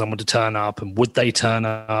waiting for someone to turn up, and would they turn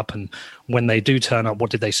up, and when they do turn up, what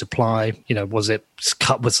did they supply? Was it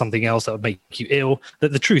cut with something else that would make you ill?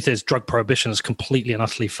 The truth is, drug prohibition has completely and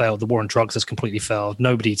utterly failed. The war on drugs has completely failed.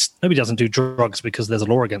 Nobody doesn't do drugs because there's a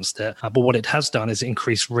law against it. But what it has done is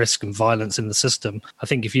increase risk and violence in the system. I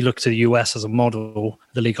think if you look to the US as a model,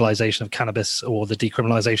 the legalization of cannabis or the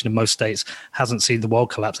decriminalization in most states hasn't seen the world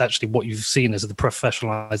collapse. Actually, what you've seen is the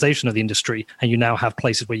professionalization of the industry, and you now have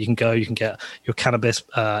places where you can go, you can get your cannabis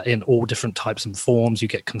in all different types and forms, you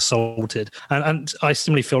get consulted. And I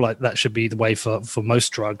simply feel like that should be the way for most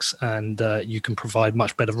drugs, and you can provide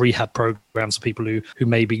much better rehab programs for people who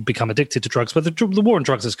maybe become addicted to drugs. But the war on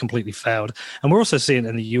drugs has completely failed. And we're also seeing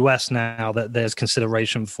in the US now that there's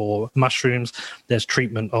consideration for mushrooms, there's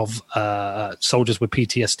treatment of soldiers with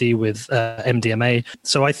PTSD with MDMA.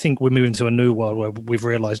 So I think we're moving to a new world where we've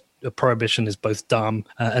realized prohibition is both dumb,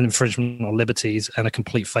 an infringement on liberties, and a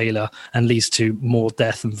complete failure, and leads to more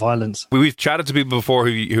death and violence. We've chatted to people before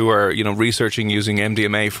who are researching using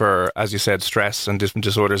MDMA for, as you said, stress and different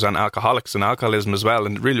disorders, and alcoholics and alcoholism as well,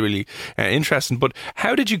 and really interesting. But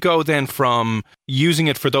how did you go then from using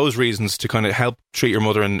it for those reasons to kind of help treat your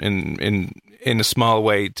mother in a small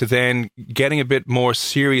way to then getting a bit more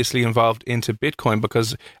seriously involved into Bitcoin?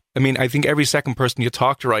 Because I mean, I think every second person you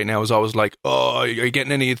talk to right now is always like, oh, are you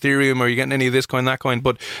getting any Ethereum? Or are you getting any of this coin, that coin?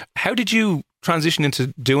 But how did you transition into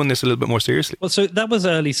doing this a little bit more seriously? Well, so that was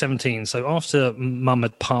early 17. So after mum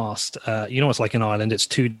had passed, it's like in Ireland, it's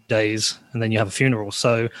 2 days and then you have a funeral.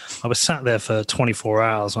 So I was sat there for 24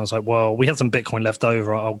 hours and I was like, well, we had some Bitcoin left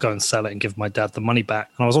over. I'll go and sell it and give my dad the money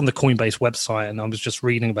back. And I was on the Coinbase website and I was just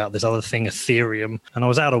reading about this other thing, Ethereum. And I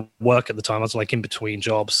was out of work at the time. I was like in between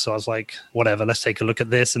jobs. So I was like, whatever, let's take a look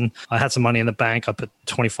at this. And I had some money in the bank. I put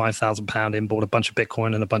 £25,000 in, bought a bunch of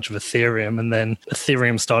Bitcoin and a bunch of Ethereum. And then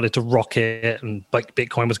Ethereum started to rocket and like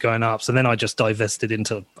Bitcoin was going up. So then I just divested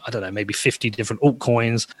into, I don't know, maybe 50 different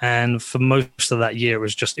altcoins. And for most of that year,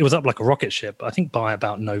 it was up like a rocket ship. I think by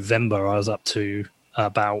about November, I was up to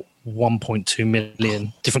about 1.2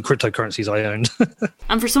 million different cryptocurrencies I owned.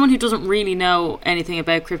 And for someone who doesn't really know anything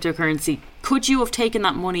about cryptocurrency, could you have taken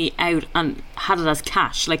that money out and had it as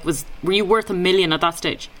cash? Like, were you worth $1 million at that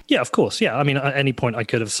stage? Yeah, of course. Yeah. I mean, at any point I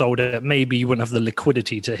could have sold it. Maybe you wouldn't have the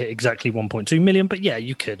liquidity to hit exactly 1.2 million, but yeah,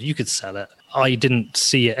 you could sell it. I didn't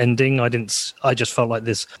see it ending. I just felt like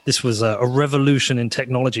this was a revolution in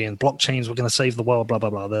technology and blockchains were going to save the world, blah, blah,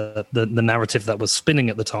 blah. The narrative that was spinning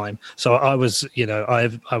at the time. So I was,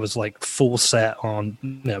 I was like full set on,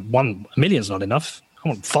 1 million's not enough. I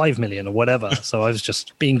want 5 million or whatever. So I was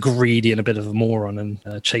just being greedy and a bit of a moron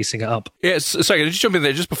and chasing it up. Yes, sorry, can I just jump in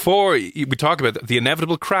there? Just before we talk about the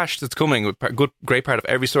inevitable crash that's coming, a great part of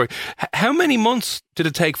every story. How many months did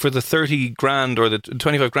it take for the 30 grand or the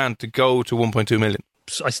 25 grand to go to 1.2 million?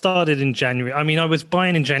 I started in January. I mean, I was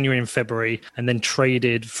buying in January and February and then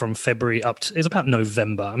traded from February up to, it was about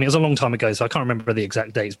November. I mean, it was a long time ago, so I can't remember the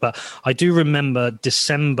exact dates, but I do remember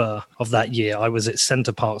December of that year. I was at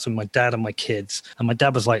Center Parcs with my dad and my kids. And my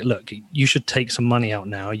dad was like, look, you should take some money out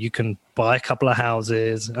now. You can buy a couple of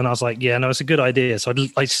houses. And I was like, yeah, no, it's a good idea. So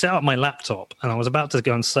I set up my laptop and I was about to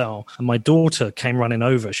go and sell. And my daughter came running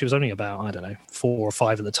over. She was only about, I don't know, 4 or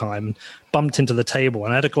 5 at the time, and bumped into the table.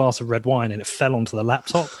 And I had a glass of red wine and it fell onto the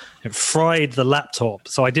laptop. It fried the laptop.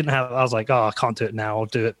 So I was like, I can't do it now. I'll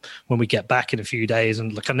do it when we get back in a few days.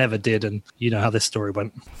 And I never did. And you know how this story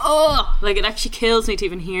went. Oh, it actually kills me to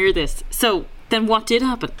even hear this. So then what did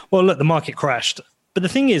happen? Well, look, the market crashed. But the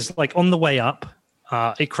thing is, on the way up,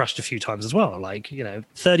 it crashed a few times as well.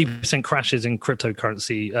 30% crashes in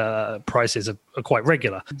cryptocurrency prices are quite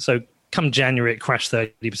regular. So come January, it crashed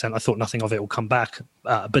 30%. I thought nothing of it will come back,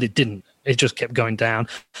 but it didn't. It just kept going down.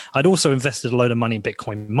 I'd also invested a load of money in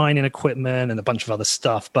Bitcoin mining equipment and a bunch of other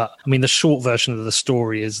stuff. But I mean, the short version of the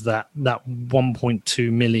story is that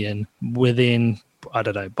 1.2 million within, I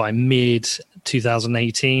don't know, by mid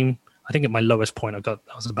 2018, I think at my lowest point, I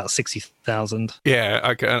was about 60,000.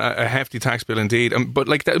 Yeah, a hefty tax bill indeed. But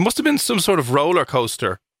it must have been some sort of roller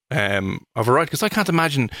coaster of a ride, because I can't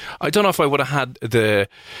imagine. I don't know if I would have had the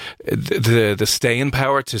staying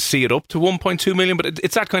power to see it up to 1.2 million. But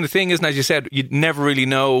it's that kind of thing, isn't it? As you said, you never really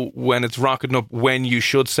know when it's rocketing up when you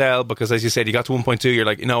should sell, because as you said, you got to 1.2, you're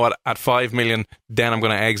like, you know what, at 5 million, then I'm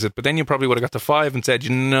going to exit. But then you probably would have got to 5 and said,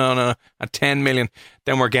 no, at 10 million,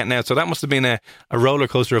 then we're getting out. So that must have been a roller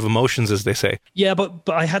coaster of emotions, as they say. Yeah, but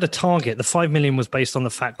I had a target. The 5 million was based on the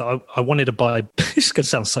fact that I wanted to buy. This is going to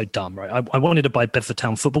sound so dumb, right? I wanted to buy Bedford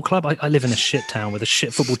Town Football Club. I live in a shit town with a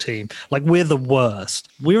shit football team. We're the worst.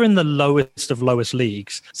 We're in the lowest of lowest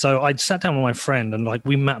leagues. So I sat down with my friend and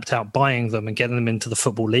we mapped out buying them and getting them into the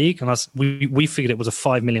football league. And we figured it was a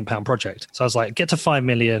 £5 million project. So I was like, get to 5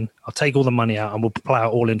 million. I'll take all the money out and we'll plow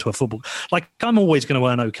it all into a football. I'm always going to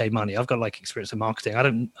earn okay money. I've got experience in marketing. I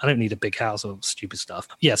don't need a big house or stupid stuff.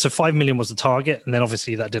 Yeah. So 5 million was the target. And then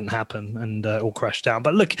obviously that didn't happen and it all crashed down.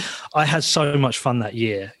 But look, I had so much fun that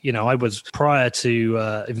year. I was prior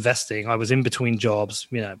to investing, I was in between jobs,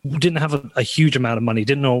 didn't have a huge amount of money,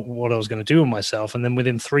 didn't know what I was going to do with myself. And then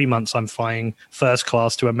within 3 months, I'm flying first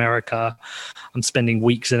class to America. I'm spending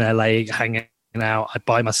weeks in LA hanging out. I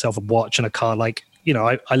buy myself a watch and a car.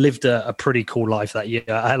 I lived a pretty cool life that year.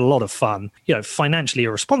 I had a lot of fun, financially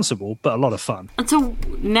irresponsible, but a lot of fun. And so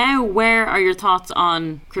now, where are your thoughts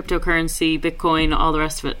on cryptocurrency, Bitcoin, all the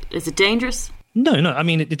rest of it? Is it dangerous? No. I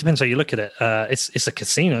mean, it depends how you look at it. It's a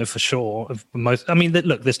casino for sure.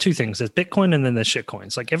 Look, there's two things. There's Bitcoin and then there's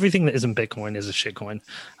shitcoins. Everything that isn't Bitcoin is a shitcoin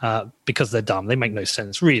because they're dumb. They make no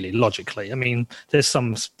sense, really, logically. I mean, there's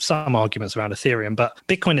some arguments around Ethereum, but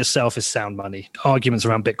Bitcoin itself is sound money. Arguments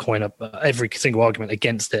around Bitcoin, every single argument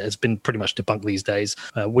against it has been pretty much debunked these days.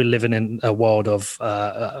 We're living in a world of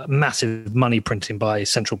massive money printing by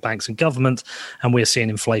central banks and government, and we're seeing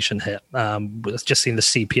inflation hit. We've just seen the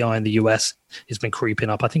CPI in the US. It's been creeping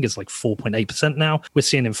up. I think it's 4.8% now. We're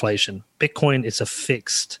seeing inflation. Bitcoin is a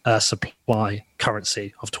fixed supply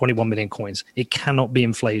currency of 21 million coins. It cannot be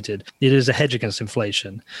inflated. It is a hedge against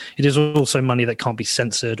inflation. It is also money that can't be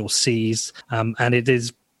censored or seized. And it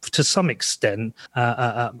is, to some extent,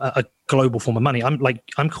 a global form of money.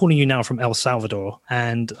 I'm calling you now from El Salvador,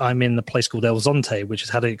 and I'm in the place called El Zonte, which has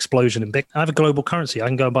had an explosion in Bitcoin. I have a global currency. I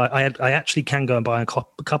can go and buy. I actually can go and buy a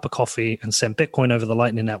cup of coffee and send Bitcoin over the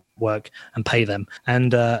Lightning Network and pay them.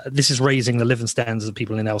 And this is raising the living standards of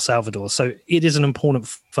people in El Salvador. So it is an important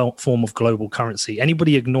form of global currency.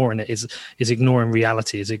 Anybody ignoring it is ignoring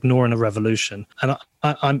reality, is ignoring a revolution. And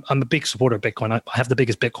I'm a big supporter of Bitcoin. I have the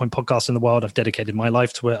biggest Bitcoin podcast in the world. I've dedicated my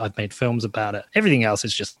life to it. I've made films about it. Everything else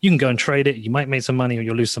is just, you can go and trade it. You might make some money or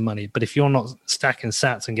you'll lose some money. But if you're not stacking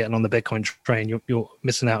sats and getting on the Bitcoin train, you're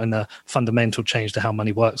missing out in the fundamental change to how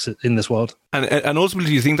money works in this world. And ultimately,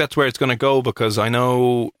 do you think that's where it's going to go? Because I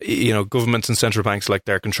know, governments and central banks,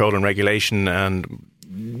 they're controlling regulation and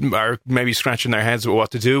are maybe scratching their heads with what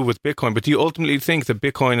to do with Bitcoin. But do you ultimately think that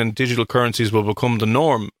Bitcoin and digital currencies will become the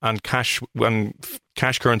norm and cash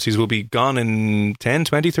currencies will be gone in 10,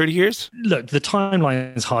 20, 30 years? Look, the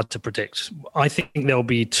timeline is hard to predict. I think there'll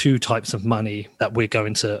be two types of money that we're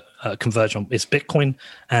going to converge on. It's Bitcoin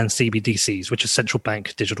and CBDCs, which are central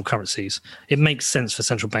bank digital currencies. It makes sense for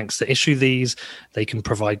central banks to issue these. They can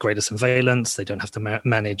provide greater surveillance. They don't have to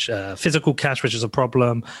manage physical cash, which is a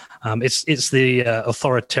problem. It's the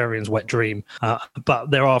authoritarian's wet dream.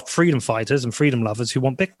 But there are freedom fighters and freedom lovers who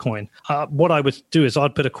want Bitcoin. What I would do is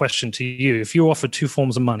I'd put a question to you. If you're offered two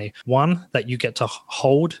forms of money, one that you get to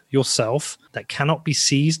hold yourself, that cannot be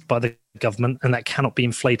seized by the government and that cannot be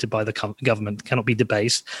inflated by the government, cannot be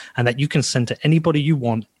debased, and that you can send to anybody you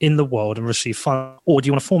want in the world and receive funds? Or do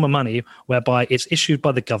you want a form of money whereby it's issued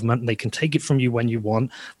by the government and they can take it from you when you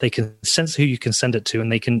want, they can censor who you can send it to,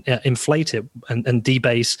 and they can inflate it and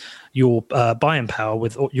debase your buying power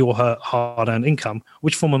with your hard-earned income?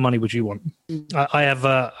 Which form of money would you want? I have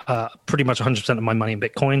pretty much 100% of my money in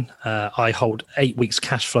Bitcoin. I hold 8 weeks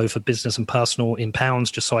cash flow for business and personal in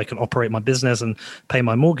pounds, just so I can operate my business and pay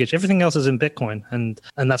my mortgage. Everything else is in Bitcoin, and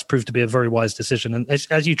that's proved to be a very wise decision. And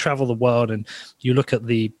as you travel the world and you look at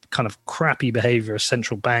the kind of crappy behavior of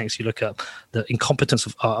central banks, you look at the incompetence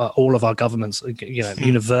of all of our governments,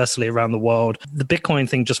 universally around the world, the Bitcoin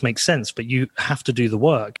thing just makes sense, but you have to do the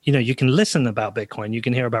work. You can listen about Bitcoin, you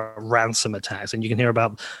can hear about ransom attacks, and you can hear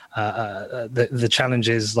about the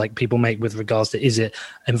challenges like people make with regards to, is it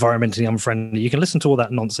environmentally unfriendly? You can listen to all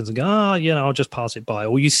that nonsense and go, I'll just pass it by.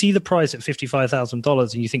 Or you see the price at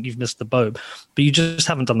 $55,000 and you think you've missed the boat, but you just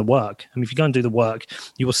haven't done the work. I mean, if you go and do the work,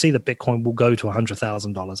 you will see that Bitcoin will go to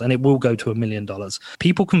 $100,000 and it will go to $1 million.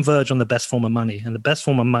 People converge on the best form of money, and the best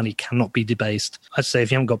form of money cannot be debased. I'd say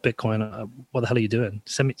if you haven't got Bitcoin, what the hell are you doing?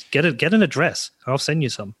 Get an address. I'll send you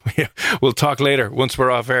some. Yeah, we'll talk later. Once we're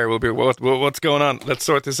off air, we'll be what's going on. Let's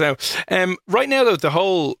sort this out. Right now, though, the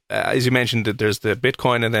whole, as you mentioned, that there's the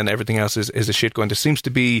Bitcoin and then everything else is a shitcoin. There seems to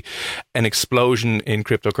be an explosion in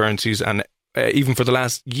cryptocurrencies, and even for the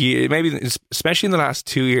last year, maybe especially in the last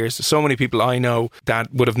 2 years, so many people I know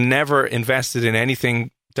that would have never invested in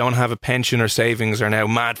anything, don't have a pension or savings, are now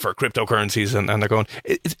mad for cryptocurrencies, and they're going,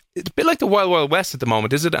 it's a bit like the Wild Wild West at the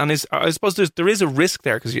moment, is it? And I suppose there is a risk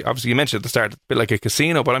there, because obviously you mentioned at the start, it's a bit like a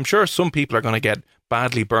casino, but I'm sure some people are going to get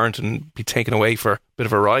badly burnt and be taken away for a bit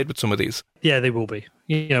of a ride with some of these. Yeah, they will be.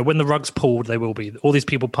 When the rug's pulled, they will be. All these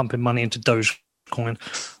people pumping money into Dogecoin.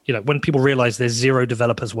 When people realize there's 0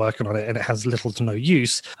 developers working on it and it has little to no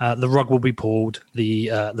use, the rug will be pulled, the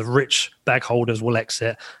rich bag holders will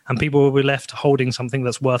exit, and people will be left holding something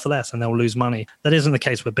that's worth less, and they'll lose money. That isn't the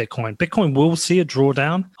case with Bitcoin. Bitcoin will see a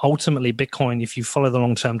drawdown. Ultimately, Bitcoin, if you follow the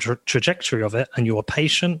long-term trajectory of it and you're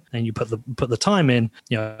patient and you put the time in,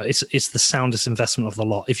 it's the soundest investment of the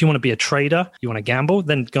lot. If you want to be a trader, you want to gamble,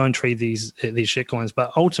 then go and trade these shitcoins.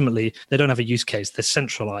 But ultimately, they don't have a use case. They're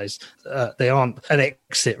centralized. They aren't an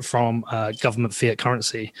exit from government fiat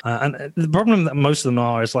currency. And the problem that most of them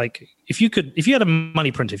are is like, if you had a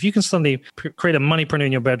money printer, if you can suddenly create a money printer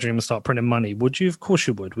in your bedroom and start printing money, would you? Of course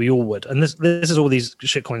you would. We all would. And this is all these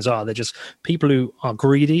shitcoins are. They're just people who are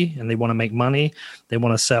greedy and they want to make money. They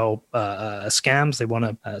want to sell scams. They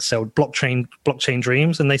want to sell blockchain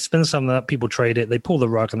dreams, and they spend some of that. People trade it. They pull the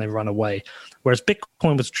rug and they run away. Whereas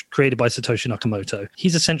Bitcoin was created by Satoshi Nakamoto.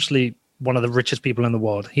 He's essentially one of the richest people in the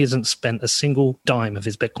world. He hasn't spent a single dime of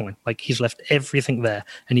his Bitcoin. Like, he's left everything there,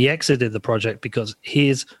 and he exited the project because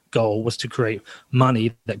his goal was to create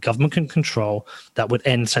money that government can control that would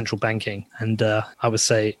end central banking. And I would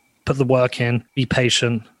say, put the work in, be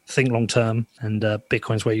patient, think long term, and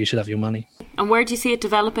Bitcoin's where you should have your money. And where do you see it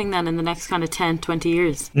developing then in the next kind of 10, 20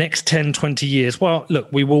 years? Next 10, 20 years. Well, look,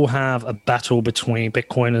 we will have a battle between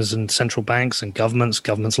Bitcoiners and central banks and governments.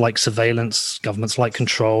 Governments like surveillance, governments like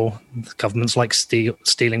control, governments like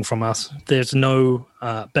stealing from us. There's no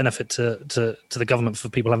benefit to the government for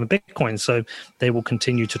people having Bitcoin, so they will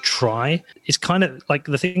continue to try. It's kind of like,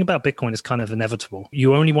 the thing about Bitcoin is kind of inevitable.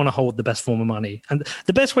 You only want to hold the best form of money. And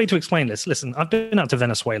the best way to explain this, listen, I've been out to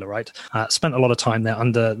Venezuela, right? Spent a lot of time there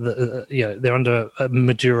under they're under a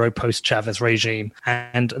Maduro post-Chavez regime,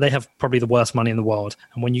 and they have probably the worst money in the world.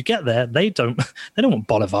 And when you get there, they don't want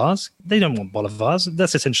bolivars. They don't want bolivars.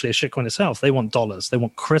 That's essentially a shitcoin itself. They want dollars. They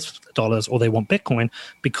want crisp dollars, or they want Bitcoin,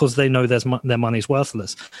 because they know their money's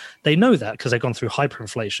worthless. They know that because they've gone through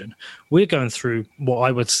hyperinflation. We're going through what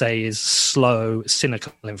I would say is slow,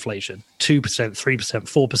 cynical inflation, 2%,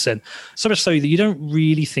 3%, 4%. So much so that you don't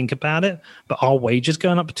really think about it, but our wages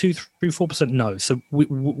going up 2, 3, 4%? No. So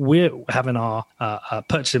we're having our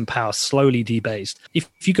purchasing power slowly debased. If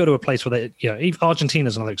you go to a place where Argentina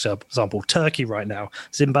is another example, Turkey right now,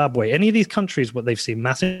 Zimbabwe, any of these countries where they've seen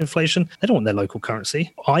massive inflation, they don't want their local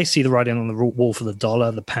currency. I see the writing on the wall for the dollar,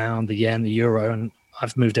 the pound, the yen, the euro, and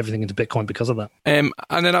I've moved everything into Bitcoin because of that. And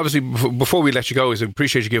then obviously, before we let you go, I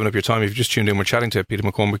appreciate you giving up your time. If you've just tuned in, we're chatting to Peter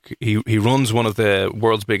McCormack. He runs one of the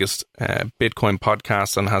world's biggest Bitcoin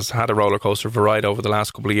podcasts and has had a roller coaster of a ride over the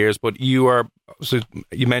last couple of years. But you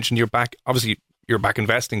mentioned you're back, obviously you're back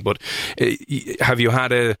investing, but you've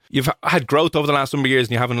had growth over the last number of years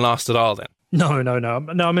and you haven't lost it all then? No.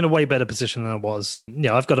 I'm in a way better position than I was.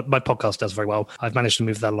 Yeah, my podcast does very well. I've managed to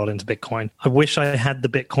move that a lot into Bitcoin. I wish I had the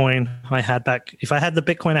Bitcoin I had back. If I had the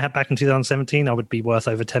Bitcoin I had back in 2017, I would be worth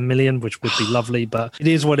over 10 million, which would be lovely. But it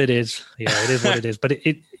is what it is. Yeah, it is what it is. But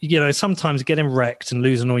it sometimes getting wrecked and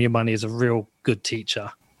losing all your money is a real good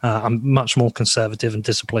teacher. I'm much more conservative and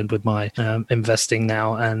disciplined with my investing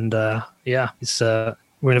now. And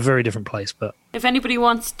we're in a very different place. But if anybody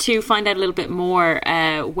wants to find out a little bit more,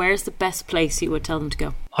 where's the best place you would tell them to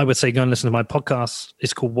go? I would say go and listen to my podcast.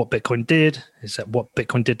 It's called What Bitcoin Did. It's at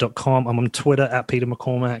whatbitcoindid.com. I'm on Twitter at Peter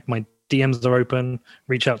McCormack. My DMs are open.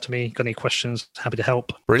 Reach out to me. Got any questions? Happy to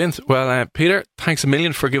help. Brilliant. Well, Peter, thanks a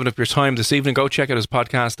million for giving up your time this evening. Go check out his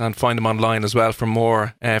podcast and find him online as well for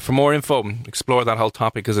more info. Explore that whole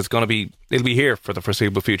topic because it'll be here for the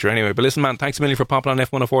foreseeable future anyway. But listen, man, thanks a million for popping on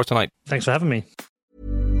F104 tonight. Thanks for having me.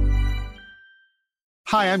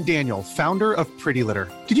 Hi, I'm Daniel, founder of Pretty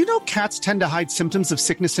Litter. Did you know cats tend to hide symptoms of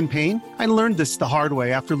sickness and pain? I learned this the hard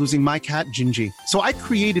way after losing my cat, Gingy. So I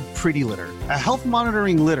created Pretty Litter, a health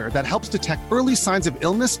monitoring litter that helps detect early signs of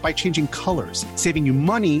illness by changing colors, saving you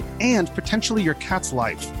money and potentially your cat's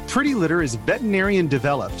life. Pretty Litter is veterinarian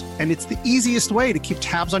developed, and it's the easiest way to keep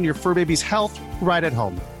tabs on your fur baby's health right at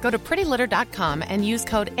home. Go to prettylitter.com and use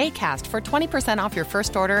code ACAST for 20% off your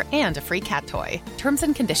first order and a free cat toy. Terms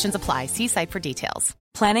and conditions apply. See site for details.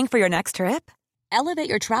 Planning for your next trip? Elevate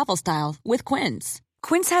your travel style with Quince.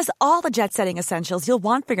 Quince has all the jet-setting essentials you'll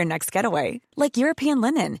want for your next getaway, like European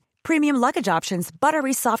linen, premium luggage options,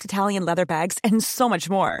 buttery soft Italian leather bags, and so much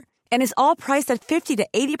more. And is all priced at 50 to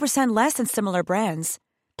 80% less than similar brands.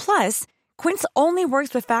 Plus, Quince only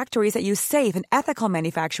works with factories that use safe and ethical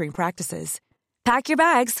manufacturing practices. Pack your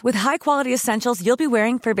bags with high-quality essentials you'll be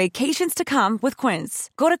wearing for vacations to come with Quince.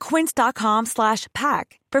 Go to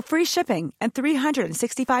quince.com/pack for free shipping and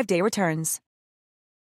 365-day returns.